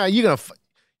getting that? You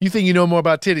think you know more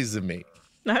about titties than me?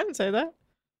 I didn't say that.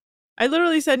 I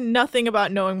literally said nothing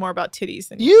about knowing more about titties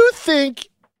than you think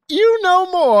you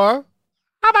know more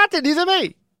about titties than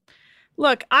me.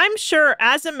 Look, I'm sure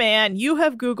as a man, you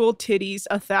have Googled titties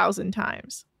 1,000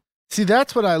 times. See,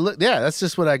 that's what I look. Yeah, that's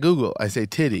just what I Google. I say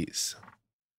titties.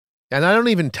 And I don't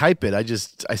even type it. I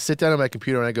sit down on my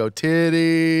computer and I go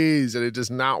titties, and it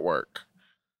does not work.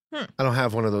 I don't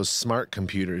have one of those smart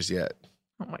computers yet.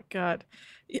 Oh my God.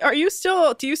 Do you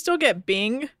still get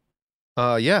Bing?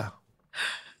 Yeah.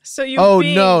 So you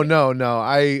Bing. No.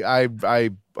 I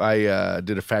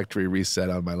did a factory reset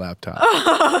on my laptop.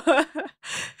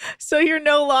 So you're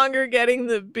no longer getting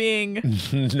the Bing.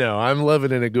 No, I'm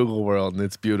living in a Google world and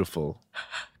it's beautiful.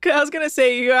 I was going to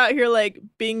say you're out here like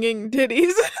binging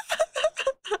titties.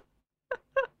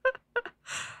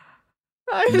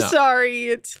 I'm sorry.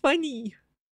 It's funny.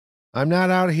 I'm not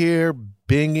out here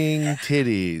binging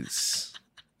titties.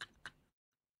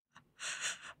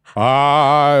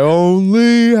 I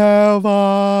only have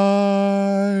eyes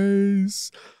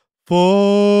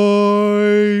for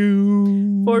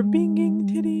you. For binging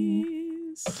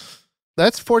titties.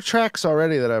 That's 4 tracks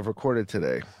already that I've recorded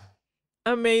today.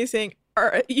 Amazing.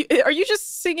 Are you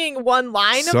just singing one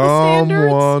line of the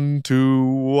standards? Someone to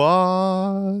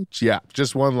watch. Yeah,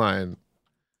 just one line.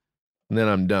 And then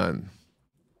I'm done.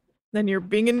 Then you're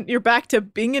back to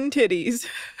binging titties.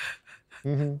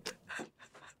 Mm-hmm.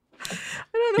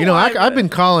 I don't know. I've been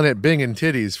calling it binging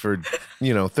titties for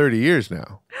 30 years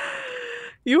now.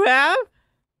 You have?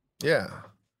 Yeah.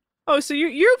 Oh, so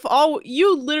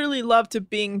you literally love to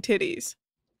bing titties.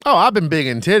 Oh, I've been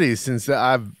binging titties since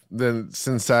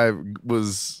I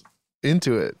was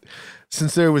into it.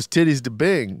 Since there was titties to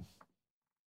bing.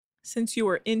 Since you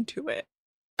were into it.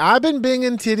 I've been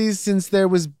binging titties since there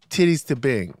was titties to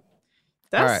bing.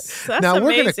 That's now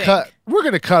amazing. we're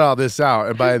gonna cut all this out,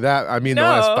 and by that I mean the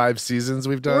last 5 seasons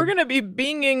we've done. We're gonna be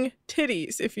binging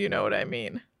titties, if you know what I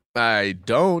mean. I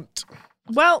don't.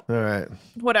 Well, all right,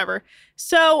 whatever.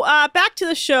 So back to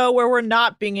the show where we're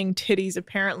not binging titties.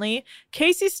 Apparently,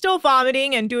 Casey's still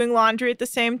vomiting and doing laundry at the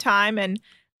same time, and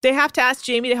they have to ask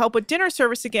Jamie to help with dinner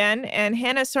service again. And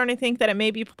Hannah's starting to think that it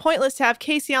may be pointless to have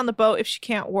Casey on the boat if she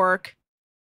can't work.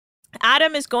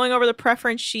 Adam is going over the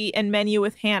preference sheet and menu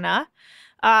with Hannah.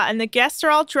 And the guests are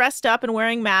all dressed up and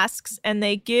wearing masks, and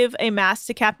they give a mask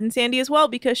to Captain Sandy as well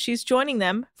because she's joining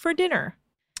them for dinner.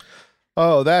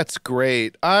 Oh, that's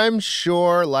great. I'm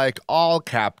sure, like all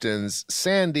captains,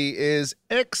 Sandy is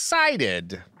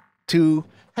excited to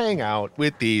hang out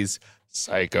with these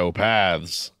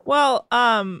psychopaths. Well,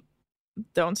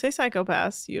 don't say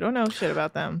psychopaths. You don't know shit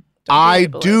about them. I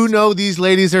do know these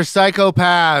ladies are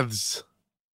psychopaths.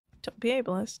 Don't be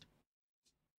ableist.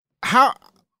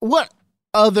 What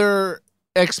other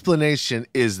explanation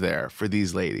is there for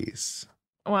these ladies?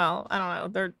 Well, I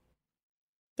don't know.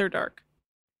 They're dark.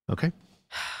 Okay.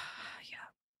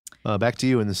 Back to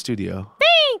you in the studio.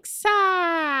 Thanks.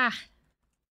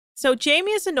 So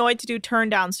Jamie is annoyed to do turn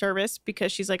down service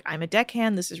because she's like, I'm a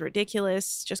deckhand. This is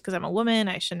ridiculous. Just because I'm a woman,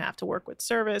 I shouldn't have to work with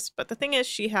service. But the thing is,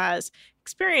 she has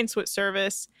experience with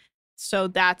service. So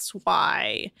that's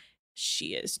why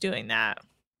she is doing that.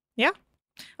 Yeah.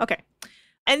 Okay.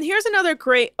 And here's another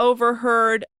great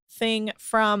overheard thing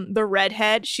from the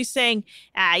redhead. She's saying,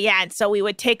 yeah, and so we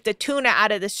would take the tuna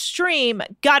out of the stream,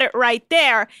 gut it right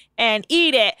there, and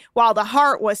eat it while the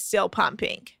heart was still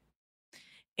pumping.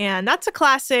 And that's a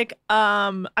classic.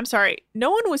 I'm sorry,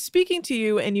 no one was speaking to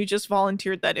you and you just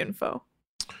volunteered that info.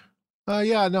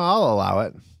 Yeah, no, I'll allow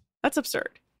it. That's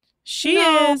absurd. She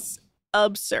is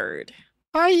absurd.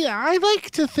 I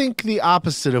like to think the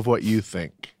opposite of what you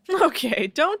think. Okay,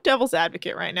 don't devil's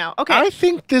advocate right now. Okay. I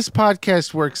think this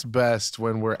podcast works best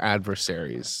when we're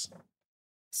adversaries.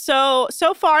 So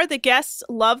far, the guests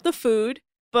love the food,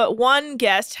 but one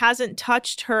guest hasn't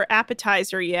touched her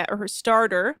appetizer yet, or her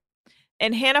starter.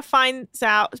 And Hannah finds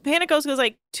out. Hannah goes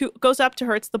up to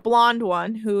her. It's the blonde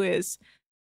one who is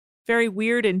very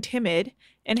weird and timid.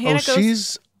 And Hannah goes,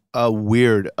 she's a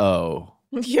weird O.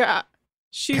 Yeah,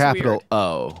 she's capital weird.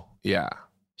 O. Yeah,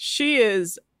 she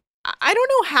is. I don't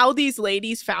know how these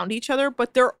ladies found each other,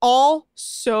 but they're all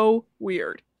so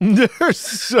weird. They're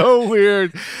so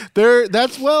weird. They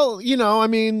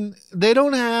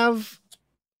don't have,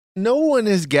 no one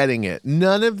is getting it.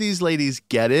 None of these ladies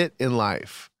get it in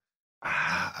life.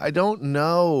 I don't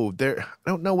know. I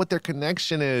don't know what their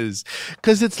connection is.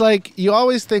 Because it's like, you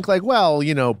always think like, well,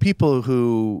 people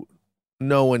who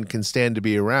no one can stand to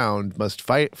be around must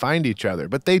find each other.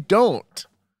 But they don't.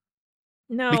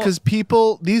 No. Because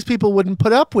these people wouldn't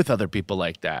put up with other people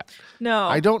like that. No.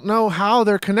 I don't know how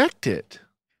they're connected.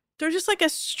 They're just like a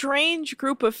strange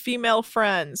group of female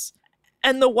friends.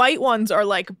 And the white ones are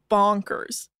like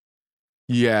bonkers.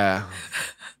 Yeah.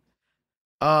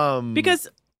 Because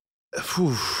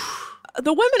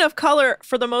the women of color,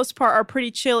 for the most part, are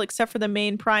pretty chill, except for the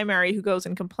main primary who goes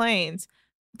and complains.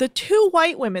 The two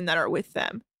white women that are with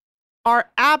them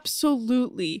are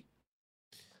absolutely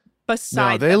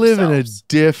beside they themselves. live in a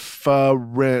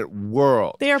different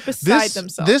world. They are beside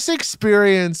themselves. This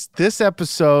experience, this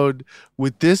episode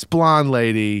with this blonde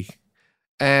lady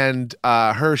and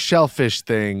her shellfish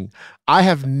thing, I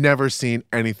have never seen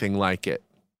anything like it.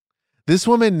 This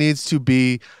woman needs to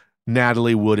be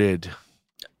Natalie Wooded.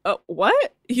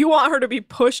 What? You want her to be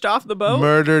pushed off the boat?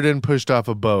 Murdered and pushed off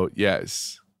a boat,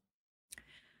 yes.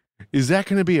 Is that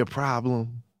going to be a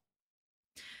problem?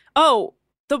 Oh,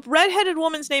 the redheaded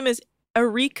woman's name is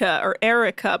Erika or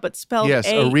Erica, but spelled yes,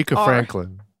 Erika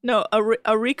Franklin. No,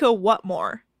 Erika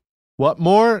Whatmore. What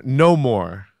more? No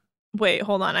more. Wait,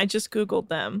 hold on. I just Googled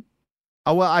them.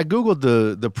 Oh, well, I Googled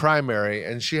the primary,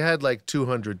 and she had like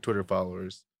 200 Twitter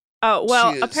followers. Oh,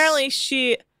 well, apparently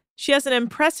she has an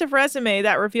impressive resume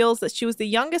that reveals that she was the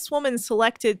youngest woman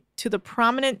selected to the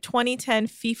prominent 2010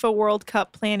 FIFA World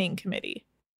Cup Planning Committee.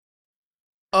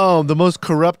 Oh, the most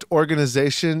corrupt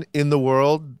organization in the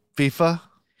world, FIFA?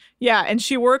 Yeah, and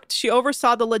she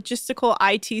oversaw the logistical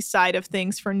IT side of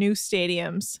things for new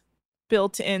stadiums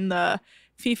built in the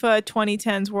FIFA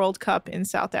 2010's World Cup in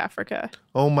South Africa.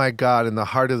 Oh my God, in the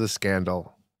heart of the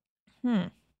scandal.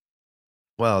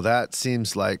 Well, that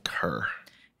seems like her.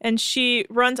 And she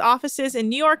runs offices in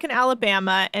New York and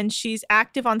Alabama, and she's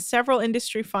active on several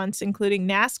industry fronts, including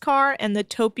NASCAR and the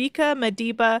Tobika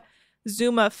Madiba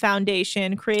Zuma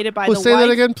Foundation, created by say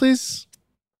that again, please.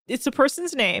 It's a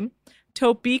person's name,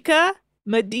 Tobika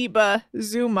Madiba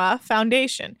Zuma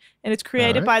Foundation, and it's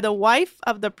created by the wife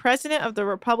of the president of the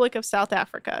Republic of South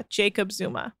Africa, Jacob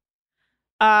Zuma.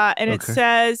 It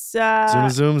says,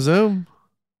 zoom.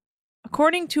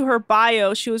 According to her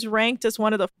bio, she was ranked as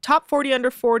one of the top 40 under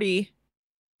 40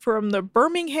 from the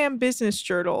Birmingham Business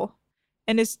Journal,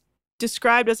 and is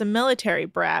described as a military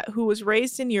brat who was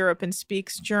raised in Europe and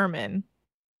speaks German.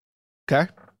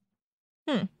 Okay.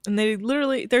 And they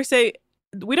say,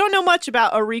 we don't know much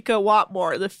about Erika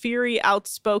Whatmore, the fiery,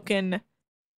 outspoken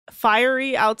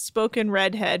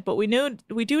redhead, but we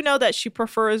do know that she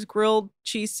prefers grilled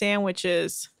cheese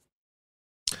sandwiches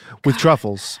with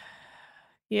truffles.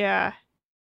 Yeah.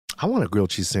 I want a grilled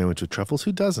cheese sandwich with truffles.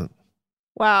 Who doesn't?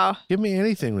 Wow. Give me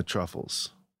anything with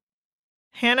truffles.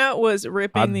 Hannah was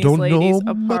ripping these ladies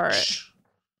apart. Much,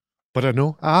 but I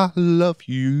know I love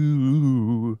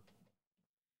you.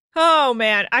 Oh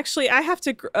man, actually, I have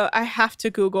to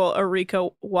Google Erika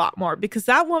Whatmore because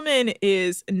that woman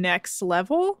is next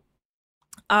level.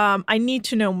 I need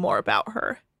to know more about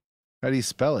her. How do you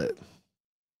spell it?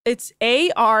 It's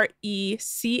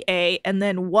Areca, and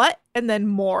then what? And then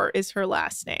Moore is her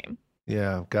last name.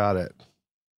 Yeah, got it.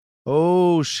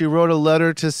 Oh, she wrote a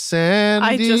letter to Sandy.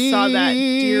 I just saw that.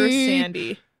 Dear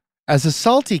Sandy. As a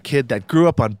salty kid that grew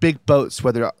up on big boats,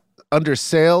 whether under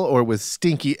sail or with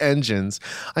stinky engines,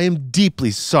 I am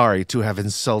deeply sorry to have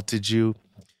insulted you.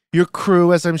 Your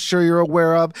crew, as I'm sure you're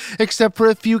aware of, except for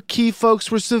a few key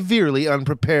folks, were severely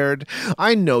unprepared.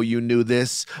 I know you knew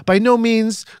this. By no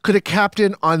means could a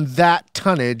captain on that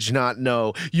tonnage not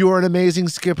know. You are an amazing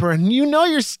skipper, and you know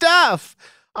your stuff.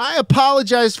 I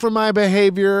apologize for my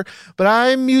behavior, but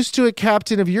I'm used to a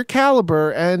captain of your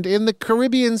caliber and in the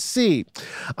Caribbean Sea.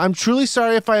 I'm truly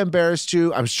sorry if I embarrassed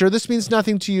you. I'm sure this means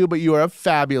nothing to you, but you are a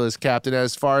fabulous captain.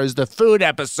 As far as the food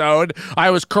episode, I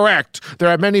was correct. There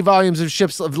are many volumes of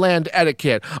ships of land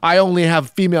etiquette. I only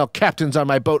have female captains on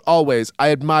my boat always.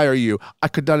 I admire you. I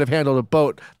could not have handled a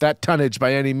boat that tonnage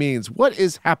by any means. What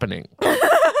is happening?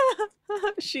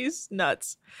 She's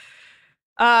nuts.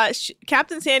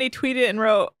 Captain Sandy tweeted and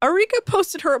wrote, Areca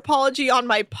posted her apology on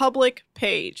my public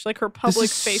page, like her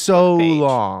public Facebook page. So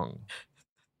long.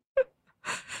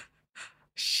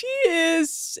 She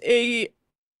is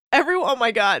oh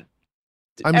my God.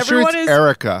 I'm sure it's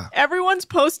Erica. Everyone's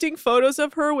posting photos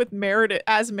of her with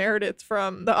Meredith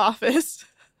from The Office.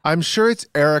 I'm sure it's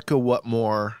Erica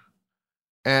Whatmore.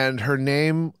 And her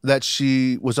name that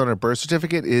she was on her birth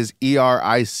certificate is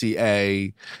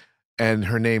Erica. And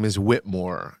her name is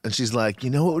Whitmore. And she's like,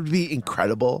 you know what would be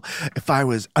incredible? If I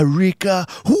was Areca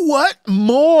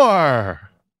Whatmore.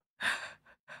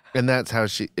 And that's how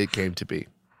it came to be.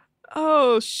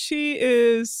 Oh, she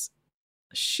is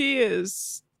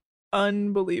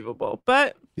unbelievable.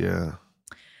 But yeah,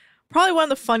 probably one of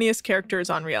the funniest characters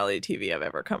on reality TV I've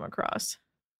ever come across.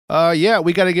 Yeah,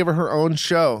 we got to give her own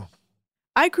show.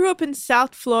 I grew up in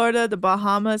South Florida, the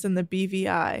Bahamas, and the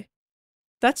BVI.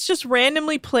 That's just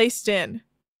randomly placed in.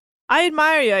 I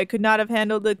admire you. I could not have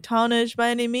handled the tonnage by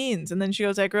any means. And then she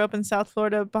goes, I grew up in South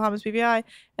Florida, Bahamas, BVI.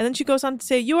 And then she goes on to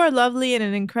say, you are lovely and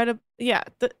an incredible... Yeah,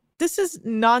 this is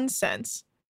nonsense.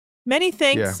 Many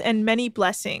thanks and many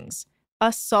blessings.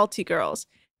 Us salty girls.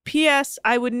 P.S.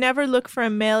 I would never look for a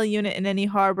male unit in any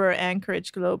harbor or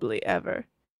anchorage globally, ever.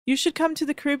 You should come to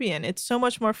the Caribbean. It's so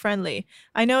much more friendly.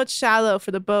 I know it's shallow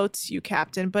for the boats, you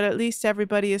captain, but at least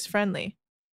everybody is friendly.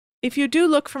 If you do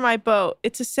look for my boat,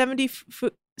 it's a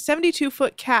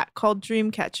 72-foot cat called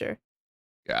Dreamcatcher.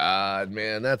 God,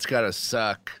 man, that's gotta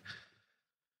suck.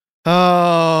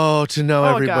 Oh, to know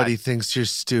everybody thinks you're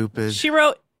stupid. She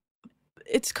wrote,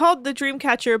 it's called the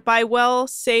Dreamcatcher by well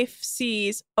safe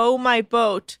seas. Oh, my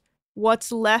boat.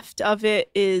 What's left of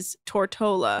it is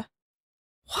Tortola.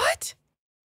 What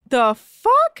the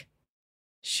fuck?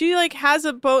 She has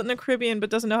a boat in the Caribbean but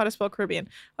doesn't know how to spell Caribbean.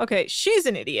 Okay, she's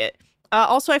an idiot.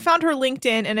 Also, I found her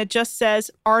LinkedIn and it just says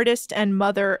artist and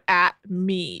mother at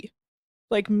me.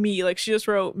 Like me. Like she just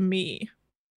wrote me.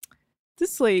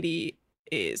 This lady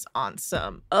is on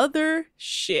some other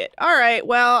shit. All right.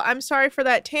 Well, I'm sorry for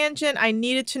that tangent. I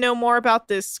needed to know more about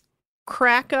this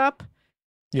crack up.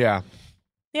 Yeah.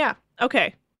 Yeah.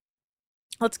 Okay.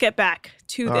 Let's get back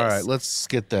to this. All right. Let's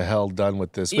get the hell done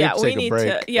with this. We have to take a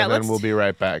break. And then we'll be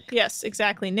right back. Yes,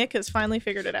 exactly. Nick has finally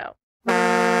figured it out.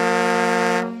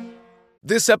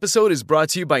 This episode is brought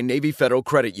to you by Navy Federal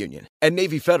Credit Union. At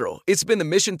Navy Federal, it's been the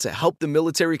mission to help the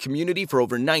military community for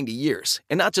over 90 years.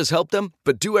 And not just help them,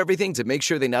 but do everything to make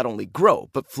sure they not only grow,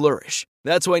 but flourish.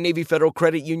 That's why Navy Federal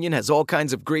Credit Union has all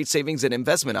kinds of great savings and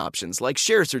investment options like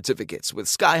share certificates with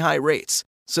sky-high rates.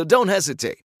 So don't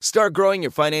hesitate. Start growing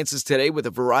your finances today with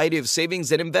a variety of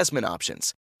savings and investment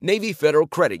options. Navy Federal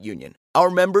Credit Union. Our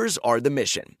members are the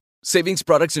mission. Savings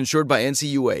products insured by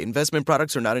NCUA. Investment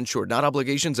products are not insured, not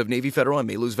obligations of Navy Federal and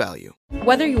may lose value.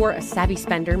 Whether you're a savvy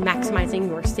spender maximizing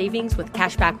your savings with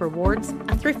cashback rewards,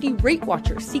 a thrifty rate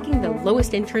watcher seeking the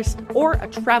lowest interest, or a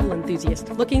travel enthusiast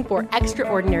looking for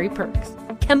extraordinary perks,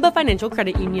 Kemba Financial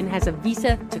Credit Union has a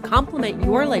visa to complement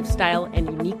your lifestyle and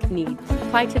unique needs.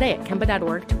 Apply today at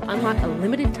Kemba.org to unlock a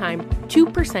limited time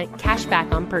 2% cash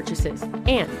back on purchases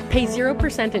and pay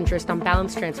 0% interest on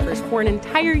balance transfers for an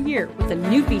entire year with a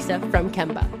new visa from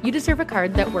Kemba. You deserve a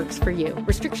card that works for you.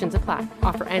 Restrictions apply.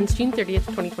 Offer ends June 30th,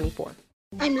 2024.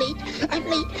 I'm late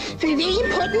for a very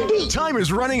important date. Time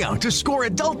is running out to score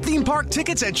adult theme park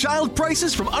tickets at child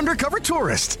prices from Undercover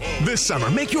Tourist. This summer,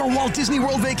 make your Walt Disney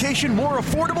World vacation more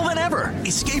affordable than ever.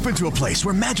 Escape into a place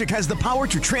where magic has the power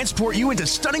to transport you into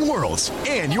stunning worlds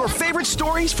and your favorite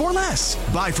stories for less.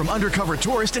 Buy from Undercover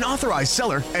Tourist, an authorized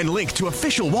seller, and link to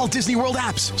official Walt Disney World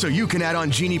apps so you can add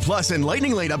on Genie Plus and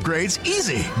Lightning Lane upgrades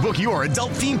easy. Book your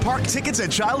adult theme park tickets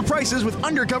at child prices with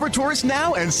Undercover Tourist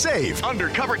now and save.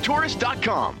 UndercoverTourist.com.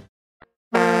 ChumbaCasino.com.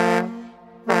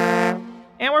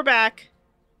 And we're back.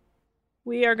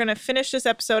 We are going to finish this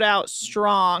episode out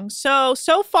strong. So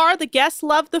far, the guests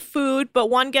love the food, but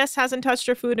one guest hasn't touched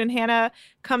her food, and Hannah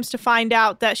comes to find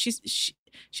out that she's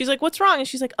like, what's wrong? And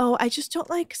she's like, oh, I just don't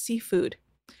like seafood.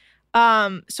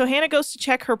 So Hannah goes to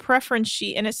check her preference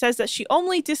sheet, and it says that she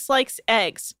only dislikes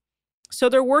eggs. So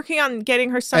they're working on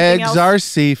getting her something else. Eggs are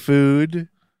seafood.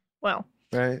 Well,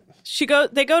 right.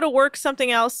 They go to work something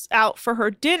else out for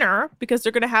her dinner because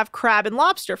they're going to have crab and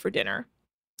lobster for dinner.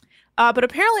 But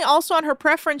apparently also on her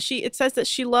preference sheet, it says that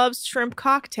she loves shrimp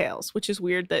cocktails, which is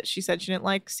weird that she said she didn't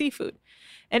like seafood.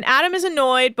 And Adam is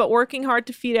annoyed, but working hard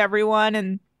to feed everyone.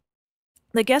 And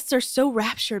the guests are so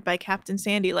raptured by Captain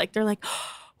Sandy. Like, they're like,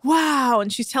 wow.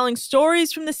 And she's telling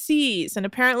stories from the seas. And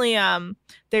apparently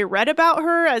they read about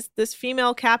her as this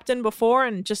female captain before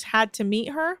and just had to meet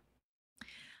her.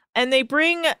 And they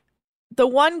bring the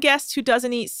one guest who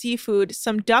doesn't eat seafood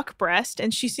some duck breast,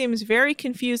 and she seems very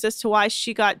confused as to why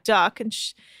she got duck and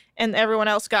everyone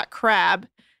else got crab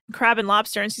and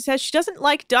lobster. And she says she doesn't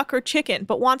like duck or chicken,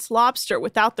 but wants lobster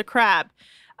without the crab.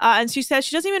 And she says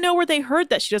she doesn't even know where they heard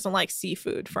that she doesn't like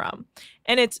seafood from.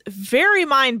 And it's very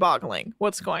mind-boggling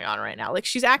what's going on right now. Like,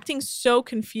 she's acting so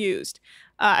confused,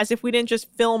 as if we didn't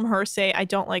just film her say, I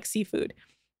don't like seafood.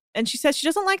 And she says she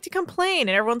doesn't like to complain.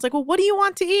 And everyone's like, well, what do you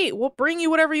want to eat? We'll bring you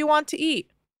whatever you want to eat.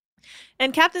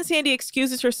 And Captain Sandy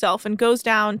excuses herself and goes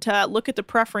down to look at the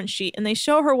preference sheet. And they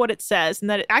show her what it says. And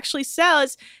that it actually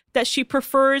says that she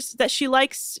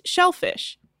likes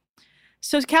shellfish.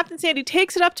 So Captain Sandy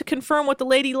takes it up to confirm what the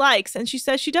lady likes. And she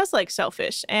says she does like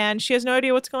shellfish. And she has no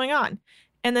idea what's going on.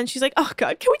 And then she's like, oh,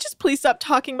 God, can we just please stop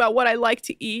talking about what I like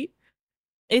to eat?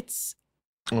 It's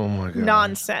Oh my God.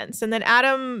 nonsense. And then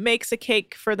Adam makes a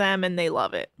cake for them and they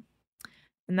love it.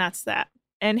 And that's that.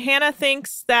 And Hannah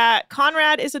thinks that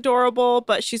Conrad is adorable,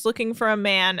 but she's looking for a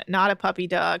man, not a puppy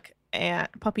dog,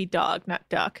 not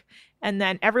duck. And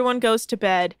then everyone goes to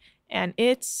bed and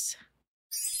it's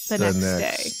the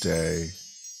next day.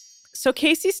 So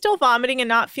Casey's still vomiting and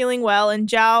not feeling well. And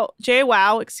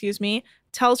JWoww,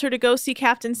 tells her to go see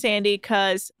Captain Sandy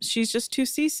because she's just too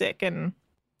seasick and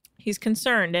he's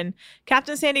concerned. And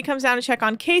Captain Sandy comes down to check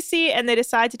on Casey and they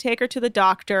decide to take her to the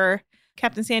doctor.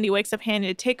 Captain Sandy wakes up Hannah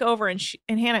to take over and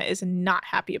Hannah is not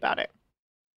happy about it.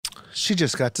 She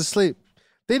just got to sleep.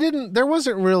 There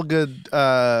wasn't a real good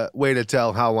way to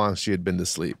tell how long she had been to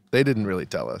sleep. They didn't really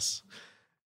tell us.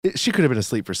 She could have been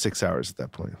asleep for 6 hours at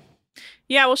that point.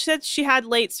 Yeah, well, she said she had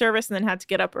late service and then had to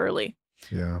get up early.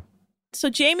 Yeah. So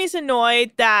Jamie's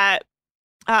annoyed that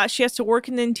she has to work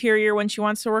in the interior when she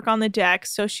wants to work on the deck.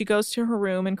 So she goes to her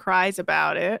room and cries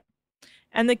about it.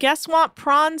 And the guests want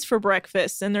prawns for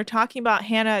breakfast. And they're talking about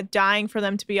Hannah dying for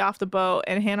them to be off the boat.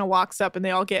 And Hannah walks up and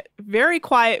they all get very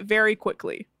quiet very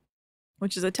quickly,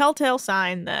 which is a telltale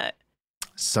sign that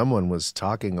someone was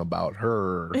talking about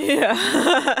her.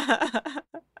 Yeah.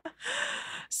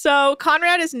 So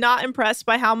Conrad is not impressed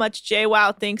by how much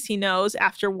JWoww thinks he knows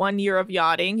after 1 year of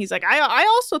yachting. He's like, I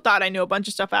also thought I knew a bunch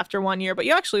of stuff after 1 year, but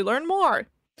you actually learn more.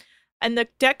 And the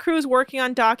deck crew is working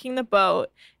on docking the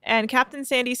boat. And Captain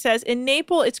Sandy says, in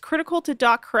Naples, it's critical to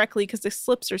dock correctly because the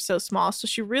slips are so small. So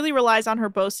she really relies on her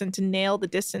bosun to nail the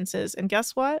distances. And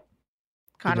guess what?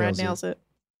 Conrad nails it.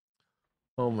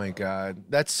 Oh my God.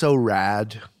 That's so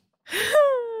rad.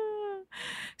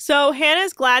 So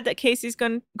Hannah's glad that Casey's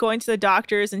going to the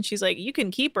doctor's and she's like, you can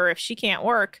keep her if she can't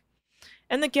work.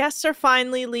 And the guests are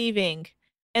finally leaving.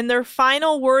 And their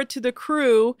final word to the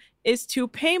crew is to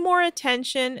pay more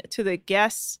attention to the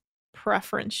guests'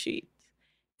 preference sheet.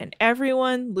 And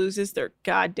everyone loses their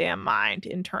goddamn mind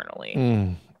internally.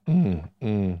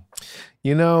 You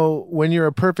know, when you're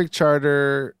a perfect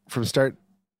charter from start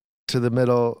to the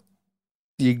middle,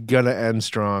 you're going to end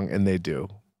strong, and they do.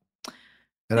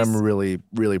 And I'm really,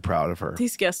 really proud of her.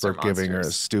 These guests for are monsters. giving her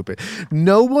a stupid.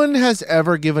 No one has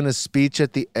ever given a speech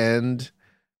at the end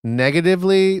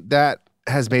negatively that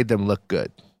has made them look good.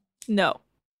 No.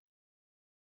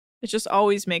 It just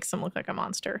always makes them look like a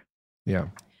monster. Yeah.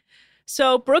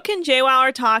 So Brooke and JWoww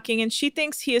are talking, and she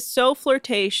thinks he is so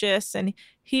flirtatious, and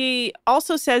he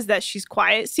also says that she's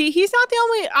quiet. See,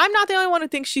 I'm not the only one who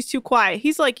thinks she's too quiet.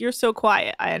 He's like, you're so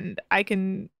quiet, and I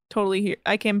can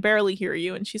barely hear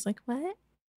you. And she's like, what?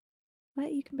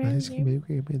 What? You can barely hear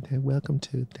me? Welcome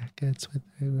to Decades with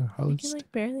our host. I can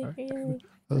barely hear you.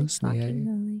 Host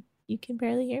You can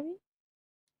barely hear me?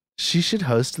 She should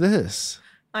host this.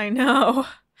 I know.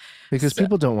 Because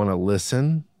people don't want to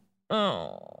listen.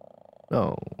 Oh.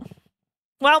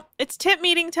 Well, it's tip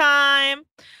meeting time.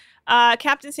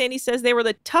 Captain Sandy says they were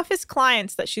the toughest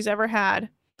clients that she's ever had.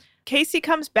 Casey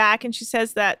comes back and she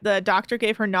says that the doctor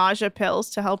gave her nausea pills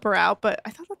to help her out, but I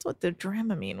thought that's what the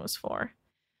Dramamine was for.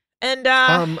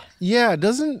 And yeah,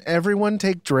 doesn't everyone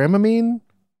take Dramamine?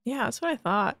 yeah, that's what I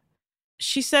thought.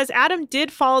 She says Adam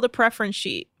did follow the preference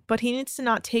sheet, but he needs to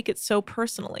not take it so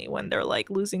personally when they're like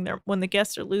when the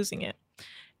guests are losing it.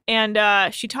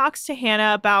 And she talks to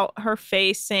Hannah about her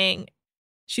face, saying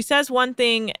she says one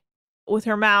thing with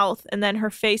her mouth and then her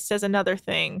face says another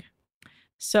thing.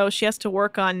 So she has to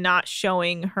work on not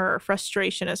showing her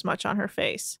frustration as much on her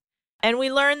face. And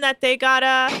we learn that they got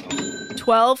a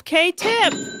 $12K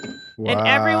tip. Wow. And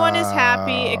everyone is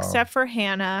happy except for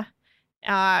Hannah,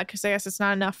 because I guess it's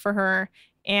not enough for her.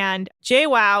 And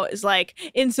JWoww is like,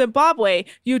 in Zimbabwe,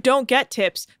 you don't get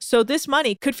tips. So this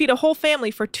money could feed a whole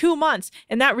family for 2 months.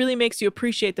 And that really makes you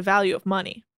appreciate the value of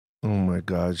money. Oh my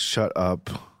God, shut up.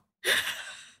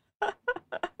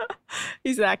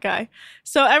 He's that guy.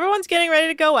 So everyone's getting ready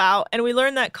to go out. And we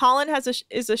learn that Colin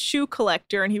is a shoe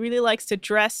collector. And he really likes to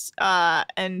dress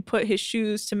and put his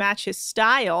shoes to match his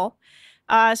style.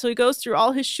 So he goes through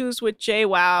all his shoes with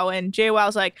JWoww, and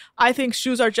JWoww's like, I think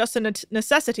shoes are just a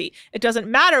necessity. It doesn't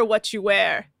matter what you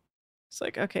wear. It's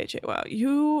like, okay, JWoww,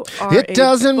 you are It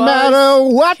doesn't matter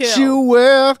what kill. you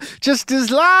wear, just as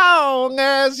long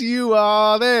as you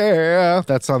are there.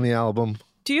 That's on the album.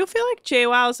 Do you feel like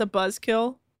JWoww's a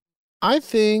buzzkill? I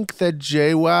think that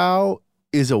JWoww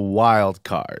is a wild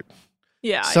card.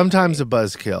 Yeah. Sometimes a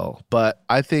buzzkill, but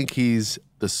I think he's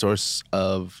the source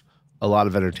of a lot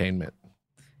of entertainment.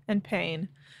 And pain.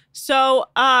 So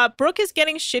Brooke is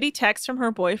getting shitty texts from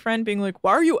her boyfriend being like,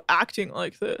 why are you acting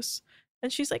like this?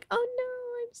 And she's like, oh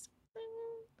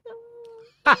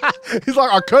no, I'm so He's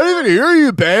like, I can't even hear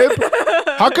you, babe.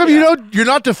 How come you're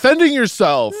not defending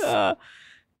yourself?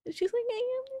 She's like,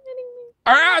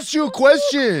 I asked you a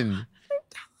question.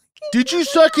 Did you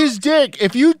suck his dick?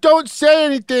 If you don't say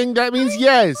anything, that means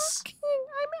yes.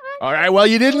 All right, well,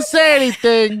 you didn't say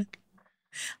anything.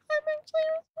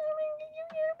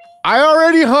 I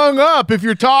already hung up if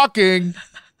you're talking.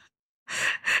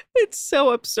 It's so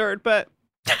absurd, but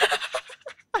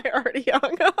I already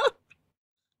hung up.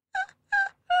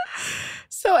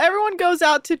 So everyone goes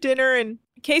out to dinner, and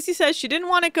Casey says she didn't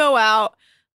want to go out.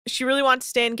 She really wanted to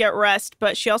stay and get rest,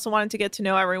 but she also wanted to get to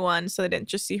know everyone so they didn't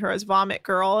just see her as vomit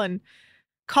girl. And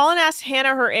Colin asks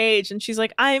Hannah her age, and she's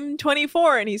like, I'm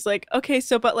 24. And he's like, okay,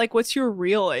 so but like, what's your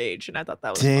real age? And I thought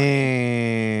that was Damn.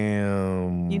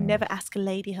 funny. You never ask a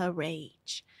lady her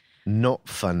age. Not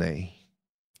funny.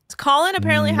 Colin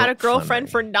apparently had a Not girlfriend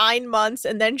funny. for 9 months,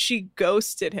 and then she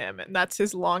ghosted him, and that's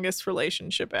his longest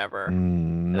relationship ever.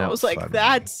 And I was like,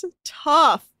 that's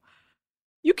tough.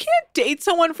 You can't date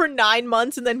someone for 9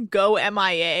 months and then go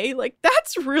MIA. Like,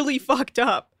 that's really fucked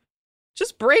up.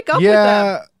 Just break up with them.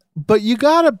 Yeah, but you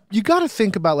gotta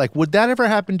think about, like, would that ever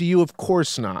happen to you? Of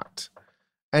course not.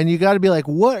 And you gotta be like,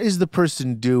 what is the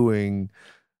person doing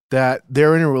that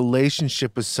they're in a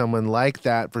relationship with someone like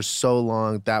that for so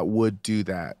long that would do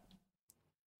that?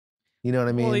 You know what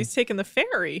I mean? Well, he's taking the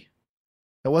ferry.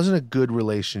 That wasn't a good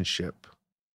relationship.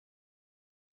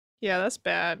 Yeah, that's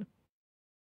bad.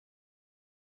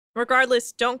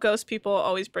 Regardless, don't ghost people.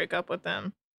 Always break up with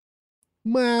them.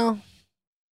 Well,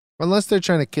 unless they're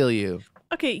trying to kill you.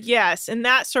 Okay, yes. In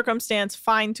that circumstance,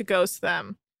 fine to ghost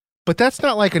them. But that's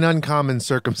not like an uncommon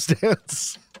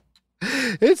circumstance.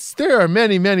 There are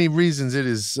many, many reasons it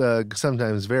is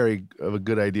sometimes very of a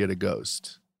good idea to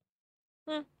ghost.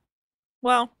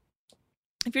 Well,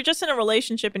 if you're just in a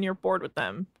relationship and you're bored with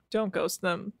them, don't ghost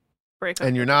them. Break up.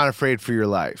 And you're not afraid for your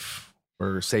life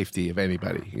or safety of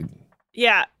anybody.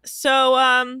 Yeah.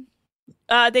 So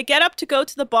they get up to go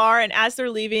to the bar, and as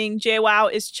they're leaving,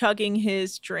 JWoww is chugging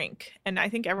his drink, and I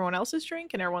think everyone else's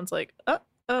drink, and everyone's like,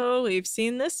 "Oh, we've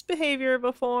seen this behavior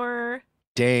before."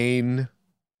 Dane,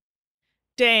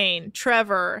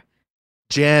 Trevor,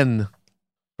 Jen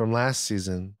from last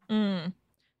season.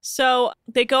 So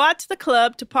they go out to the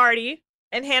club to party,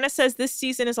 and Hannah says this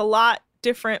season is a lot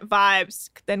different vibes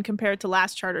than compared to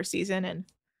last charter season, and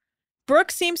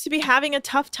Brooke seems to be having a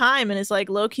tough time and is like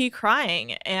low-key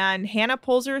crying, and Hannah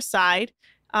pulls her aside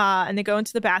and they go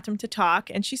into the bathroom to talk,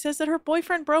 and she says that her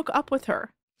boyfriend broke up with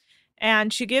her,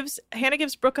 and Hannah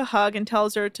gives Brooke a hug and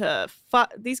tells her to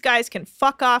these guys can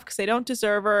fuck off because they don't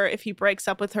deserve her if he breaks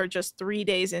up with her just 3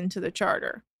 days into the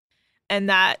charter, and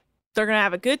that they're gonna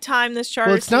have a good time this charter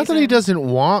Well, it's not that he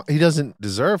doesn't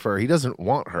deserve her. He doesn't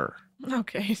want her.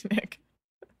 Okay, Nick.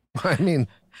 I mean,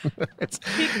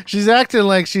 she's acting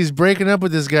like she's breaking up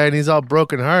with this guy and he's all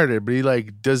brokenhearted, but he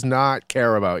like does not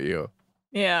care about you.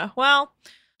 Yeah, well,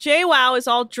 JWoww is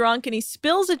all drunk and he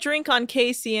spills a drink on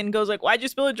Casey and goes like, why'd you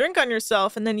spill a drink on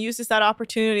yourself? And then uses that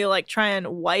opportunity to like try and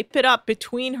wipe it up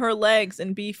between her legs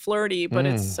and be flirty. But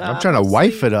it's I'm trying to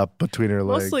wife it up between her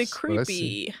legs. Mostly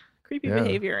creepy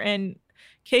behavior. And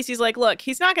Casey's like, look,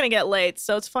 he's not going to get laid.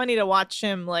 So it's funny to watch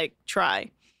him like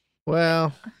try.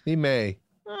 Well, he may.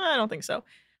 I don't think so.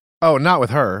 Oh, not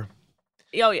with her.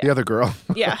 Oh, yeah. The other girl.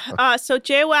 Yeah. So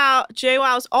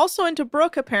JWoww's also into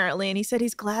Brooke, apparently, and he said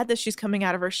he's glad that she's coming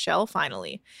out of her shell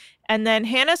finally. And then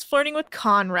Hannah's flirting with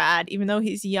Conrad, even though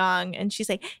he's young, and she's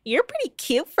like, you're pretty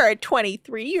cute for a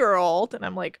 23-year-old. And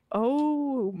I'm like,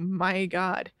 oh, my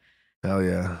God. Hell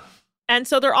yeah. And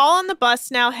so they're all on the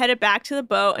bus now, headed back to the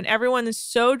boat, and everyone is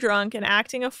so drunk and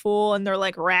acting a fool, and they're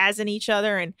like razzing each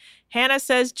other. And Hannah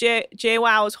says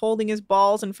JWoww is holding his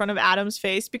balls in front of Adam's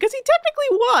face because he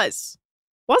technically was.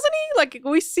 Wasn't he? Like,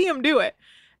 we see him do it.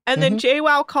 And then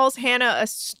JWoww calls Hannah a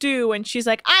stew, and she's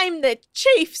like, I'm the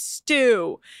chief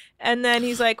stew. And then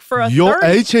he's like, for a You're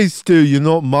a chief stew, you're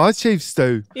not my chief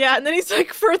stew. Yeah, and then he's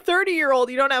like, for a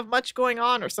 30-year-old, you don't have much going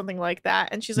on or something like that.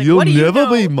 And she's like, You'll what do you know? never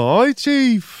be my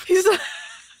chief. He's like,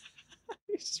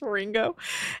 he's Ringo.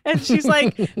 And she's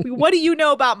like, what do you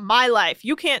know about my life?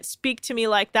 You can't speak to me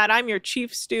like that. I'm your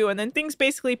chief stew. And then things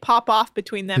basically pop off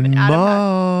between them. And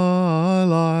my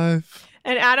life.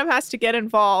 And Adam has to get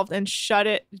involved and shut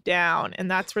it down.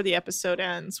 And that's where the episode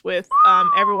ends with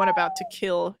everyone about to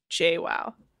kill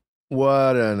JWoww.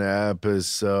 What an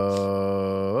episode.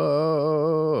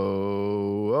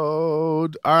 All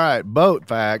right, boat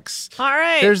facts. All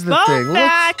right, here's the boat thing.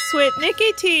 facts with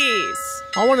Nikki Tease.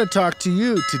 I want to talk to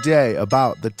you today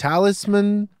about the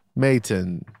Talisman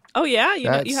Maiden. Oh, yeah?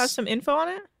 You have some info on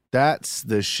it? That's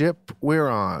the ship we're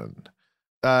on.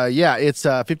 Yeah, it's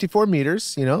 54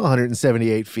 meters,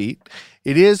 178 feet.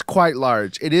 It is quite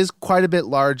large. It is quite a bit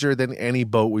larger than any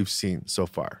boat we've seen so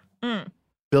far.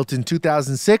 Built in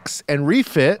 2006 and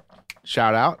refit,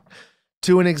 shout out,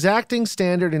 to an exacting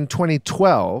standard in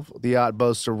 2012, the yacht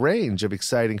boasts a range of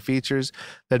exciting features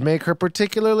that make her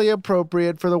particularly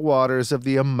appropriate for the waters of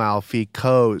the Amalfi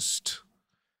Coast.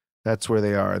 That's where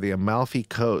they are, the Amalfi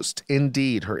Coast.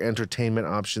 Indeed, her entertainment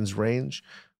options range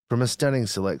from a stunning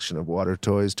selection of water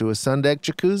toys to a sun-deck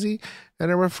jacuzzi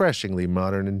and a refreshingly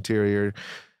modern interior.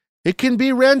 It can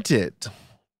be rented.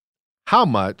 How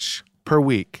much per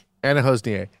week? Anna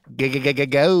Hosnier,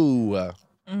 go.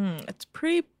 It's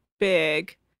pretty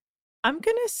big. I'm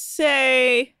going to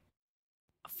say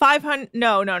 500.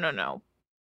 No.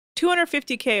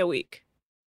 250K a week.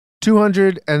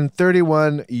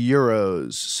 231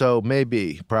 euros. So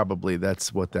probably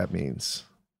that's what that means.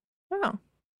 Wow.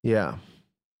 Yeah.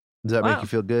 Does that make you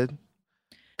feel good?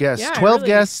 Guests, Yeah, 12 really...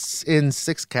 guests in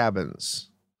 6 cabins.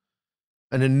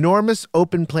 An enormous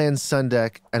open-plan sun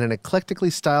deck and an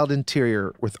eclectically styled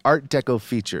interior with Art Deco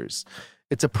features.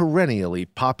 It's a perennially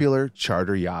popular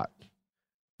charter yacht.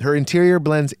 Her interior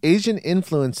blends Asian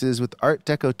influences with Art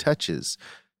Deco touches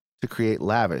to create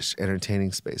lavish,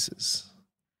 entertaining spaces.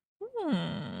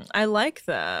 I like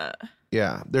that.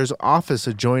 Yeah, there's an office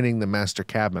adjoining the master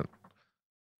cabin.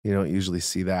 You don't usually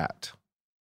see that.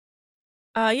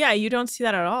 Yeah, you don't see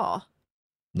that at all.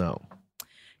 No.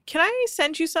 Can I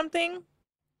send you something?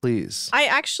 Please. I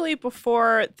actually,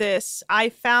 before this, I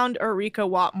found Eureka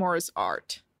Watmore's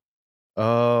art.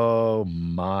 Oh,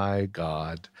 my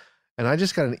God. And I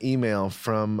just got an email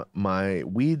from my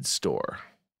weed store.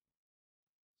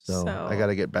 So I got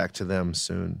to get back to them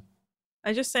soon.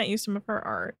 I just sent you some of her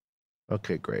art.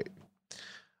 Okay, great.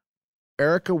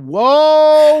 Erica,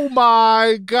 whoa,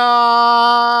 my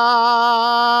God.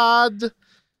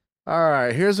 All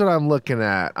right, here's what I'm looking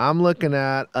at. I'm looking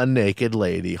at a naked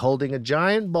lady holding a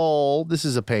giant bowl. This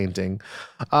is a painting.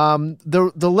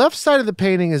 The left side of the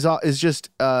painting is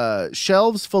just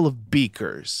shelves full of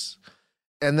beakers.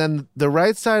 And then the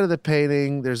right side of the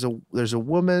painting, there's a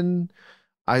woman.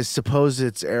 I suppose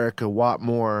it's Erica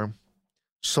Watmore.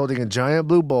 She's holding a giant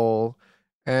blue bowl,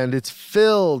 and it's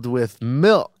filled with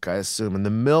milk, I assume, and the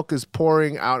milk is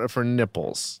pouring out of her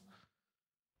nipples.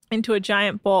 Into a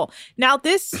giant bowl. Now,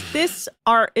 this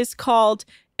art is called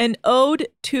An Ode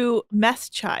to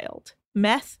Meth Child.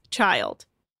 Meth Child.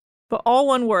 But all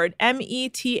one word.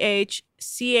 METHCHILDE.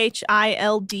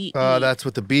 That's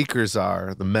what the beakers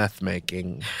are, the meth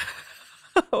making.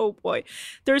 Oh, boy.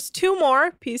 There's 2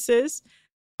 more pieces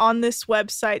on this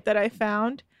website that I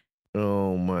found.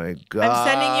 Oh, my God.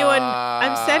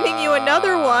 I'm sending you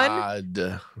another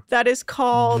one that is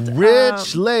called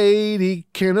Rich Lady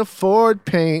Can Afford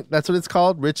Paint. That's what it's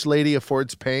called. Rich Lady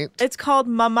Affords Paint. It's called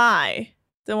Mamai.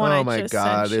 The one Oh, my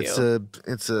God. Sent you.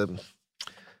 It's a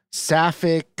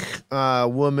sapphic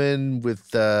woman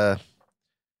with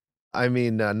I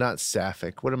mean, not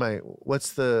sapphic.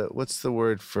 What's the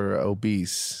word for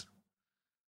obese?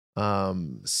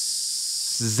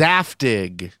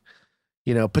 Zaftig.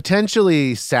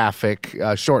 Potentially sapphic,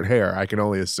 short hair, I can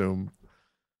only assume.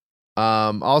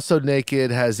 Also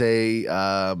naked, has a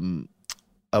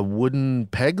wooden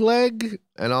peg leg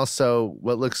and also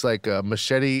what looks like a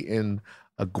machete in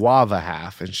a guava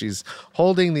half. And she's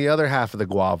holding the other half of the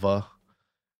guava,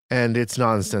 and it's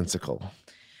nonsensical.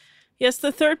 Yes,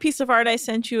 the third piece of art I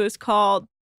sent you is called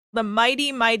The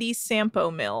Mighty Mighty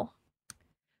Sampo Mill.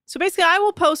 So basically, I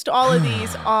will post all of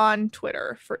these on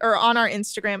Twitter or on our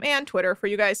Instagram and Twitter for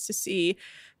you guys to see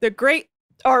the great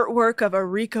artwork of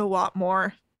Erika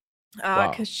Watmore,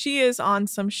 because she is on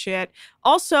some shit.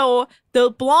 Also, the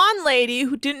blonde lady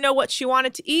who didn't know what she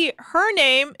wanted to eat, her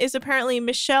name is apparently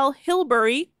Michelle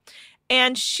Hilbury,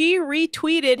 and she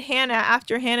retweeted Hannah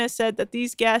after Hannah said that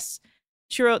these guests.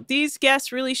 She wrote, "These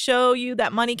guests really show you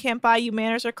that money can't buy you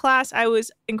manners or class. I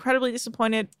was incredibly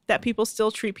disappointed that people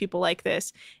still treat people like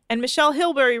this." And Michelle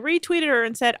Hilbury retweeted her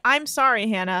and said, "I'm sorry,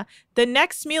 Hannah. The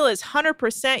next meal is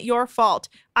 100% your fault.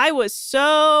 I was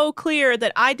so clear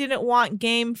that I didn't want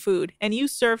game food, and you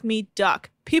served me duck.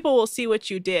 People will see what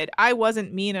you did. I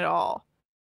wasn't mean at all."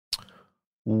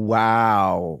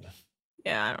 Wow.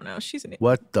 Yeah, I don't know.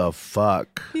 What the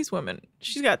fuck? These women.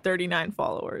 She's got 39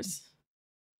 followers.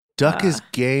 Duck is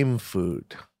game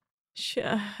food.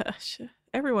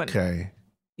 Everyone. Okay.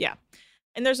 Yeah.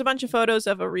 And there's a bunch of photos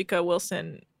of Erika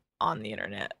Wilson on the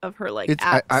internet of her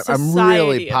I'm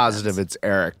really positive it's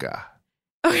Erica.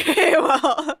 Okay,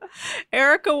 well,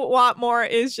 Erika Watmore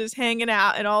is just hanging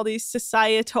out at all these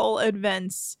societal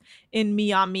events in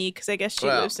Miami because I guess she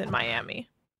lives in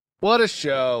Miami. What a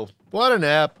show. What an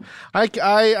ep.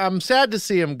 I'm sad to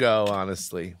see him go,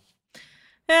 honestly.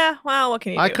 Yeah, well, what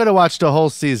can you do? I could have watched a whole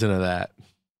season of that.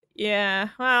 Yeah,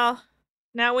 well,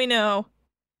 now we know.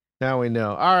 Now we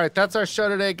know. All right, that's our show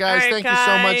today, guys. All right, Thank you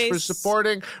so much for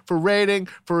supporting, for rating,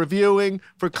 for reviewing,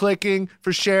 for clicking,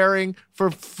 for sharing, for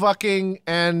fucking,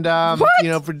 and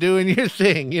for doing your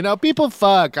thing. People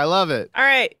fuck. I love it. All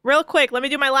right, real quick, let me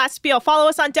do my last spiel. Follow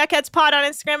us on DeckheadsPod on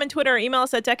Instagram and Twitter. Email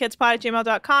us at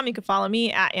deckheadspod@gmail.com. You can follow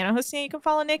me at Anna Hussein. You can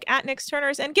follow Nick at Nick's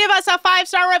Turners, and give us a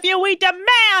 5-star review. We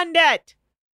demand it.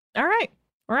 All right,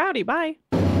 we're outie. Bye.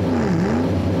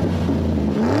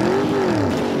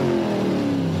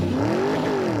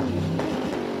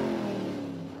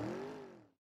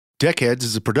 Deckheads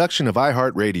is a production of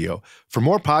iHeartRadio. For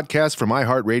more podcasts from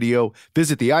iHeartRadio,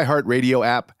 visit the iHeartRadio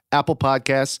app, Apple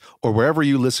Podcasts, or wherever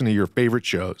you listen to your favorite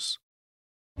shows.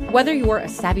 Whether you're a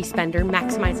savvy spender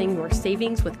maximizing your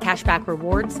savings with cashback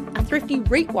rewards, a thrifty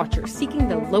rate watcher seeking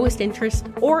the lowest interest,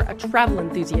 or a travel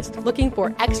enthusiast looking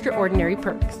for extraordinary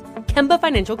perks, Kemba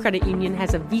Financial Credit Union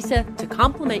has a visa to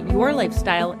complement your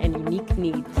lifestyle and unique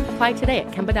needs. Apply today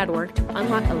at Kemba.org to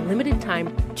unlock a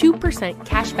limited-time 2%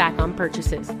 cash back on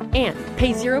purchases and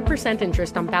pay 0%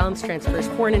 interest on balance transfers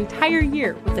for an entire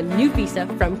year with a new visa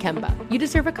from Kemba. You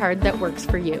deserve a card that works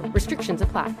for you. Restrictions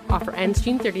apply. Offer ends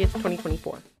June 30th,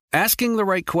 2024. Asking the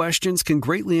right questions can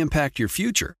greatly impact your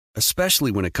future,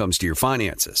 especially when it comes to your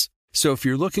finances. So if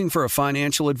you're looking for a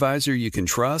financial advisor you can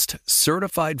trust,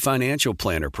 certified financial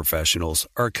planner professionals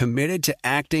are committed to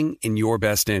acting in your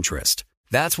best interest.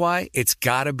 That's why it's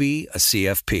got to be a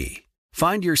CFP.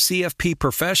 Find your CFP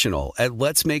professional at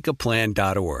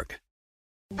letsmakeaplan.org.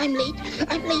 I'm late for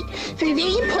a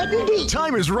very important date.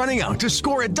 Time is running out to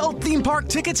score adult theme park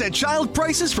tickets at child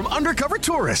prices from Undercover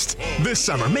Tourist. This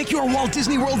summer, make your Walt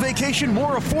Disney World vacation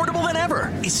more affordable than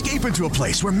ever. Escape into a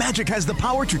place where magic has the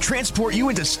power to transport you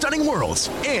into stunning worlds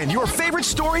and your favorite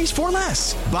stories for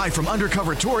less. Buy from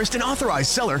Undercover Tourist, an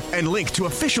authorized seller, and link to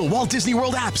official Walt Disney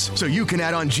World apps so you can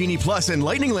add on Genie Plus and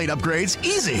Lightning Lane upgrades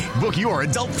easy. Book your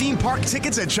adult theme park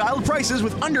tickets at child prices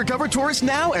with Undercover Tourist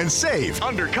now and save.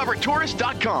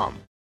 UndercoverTourist.com.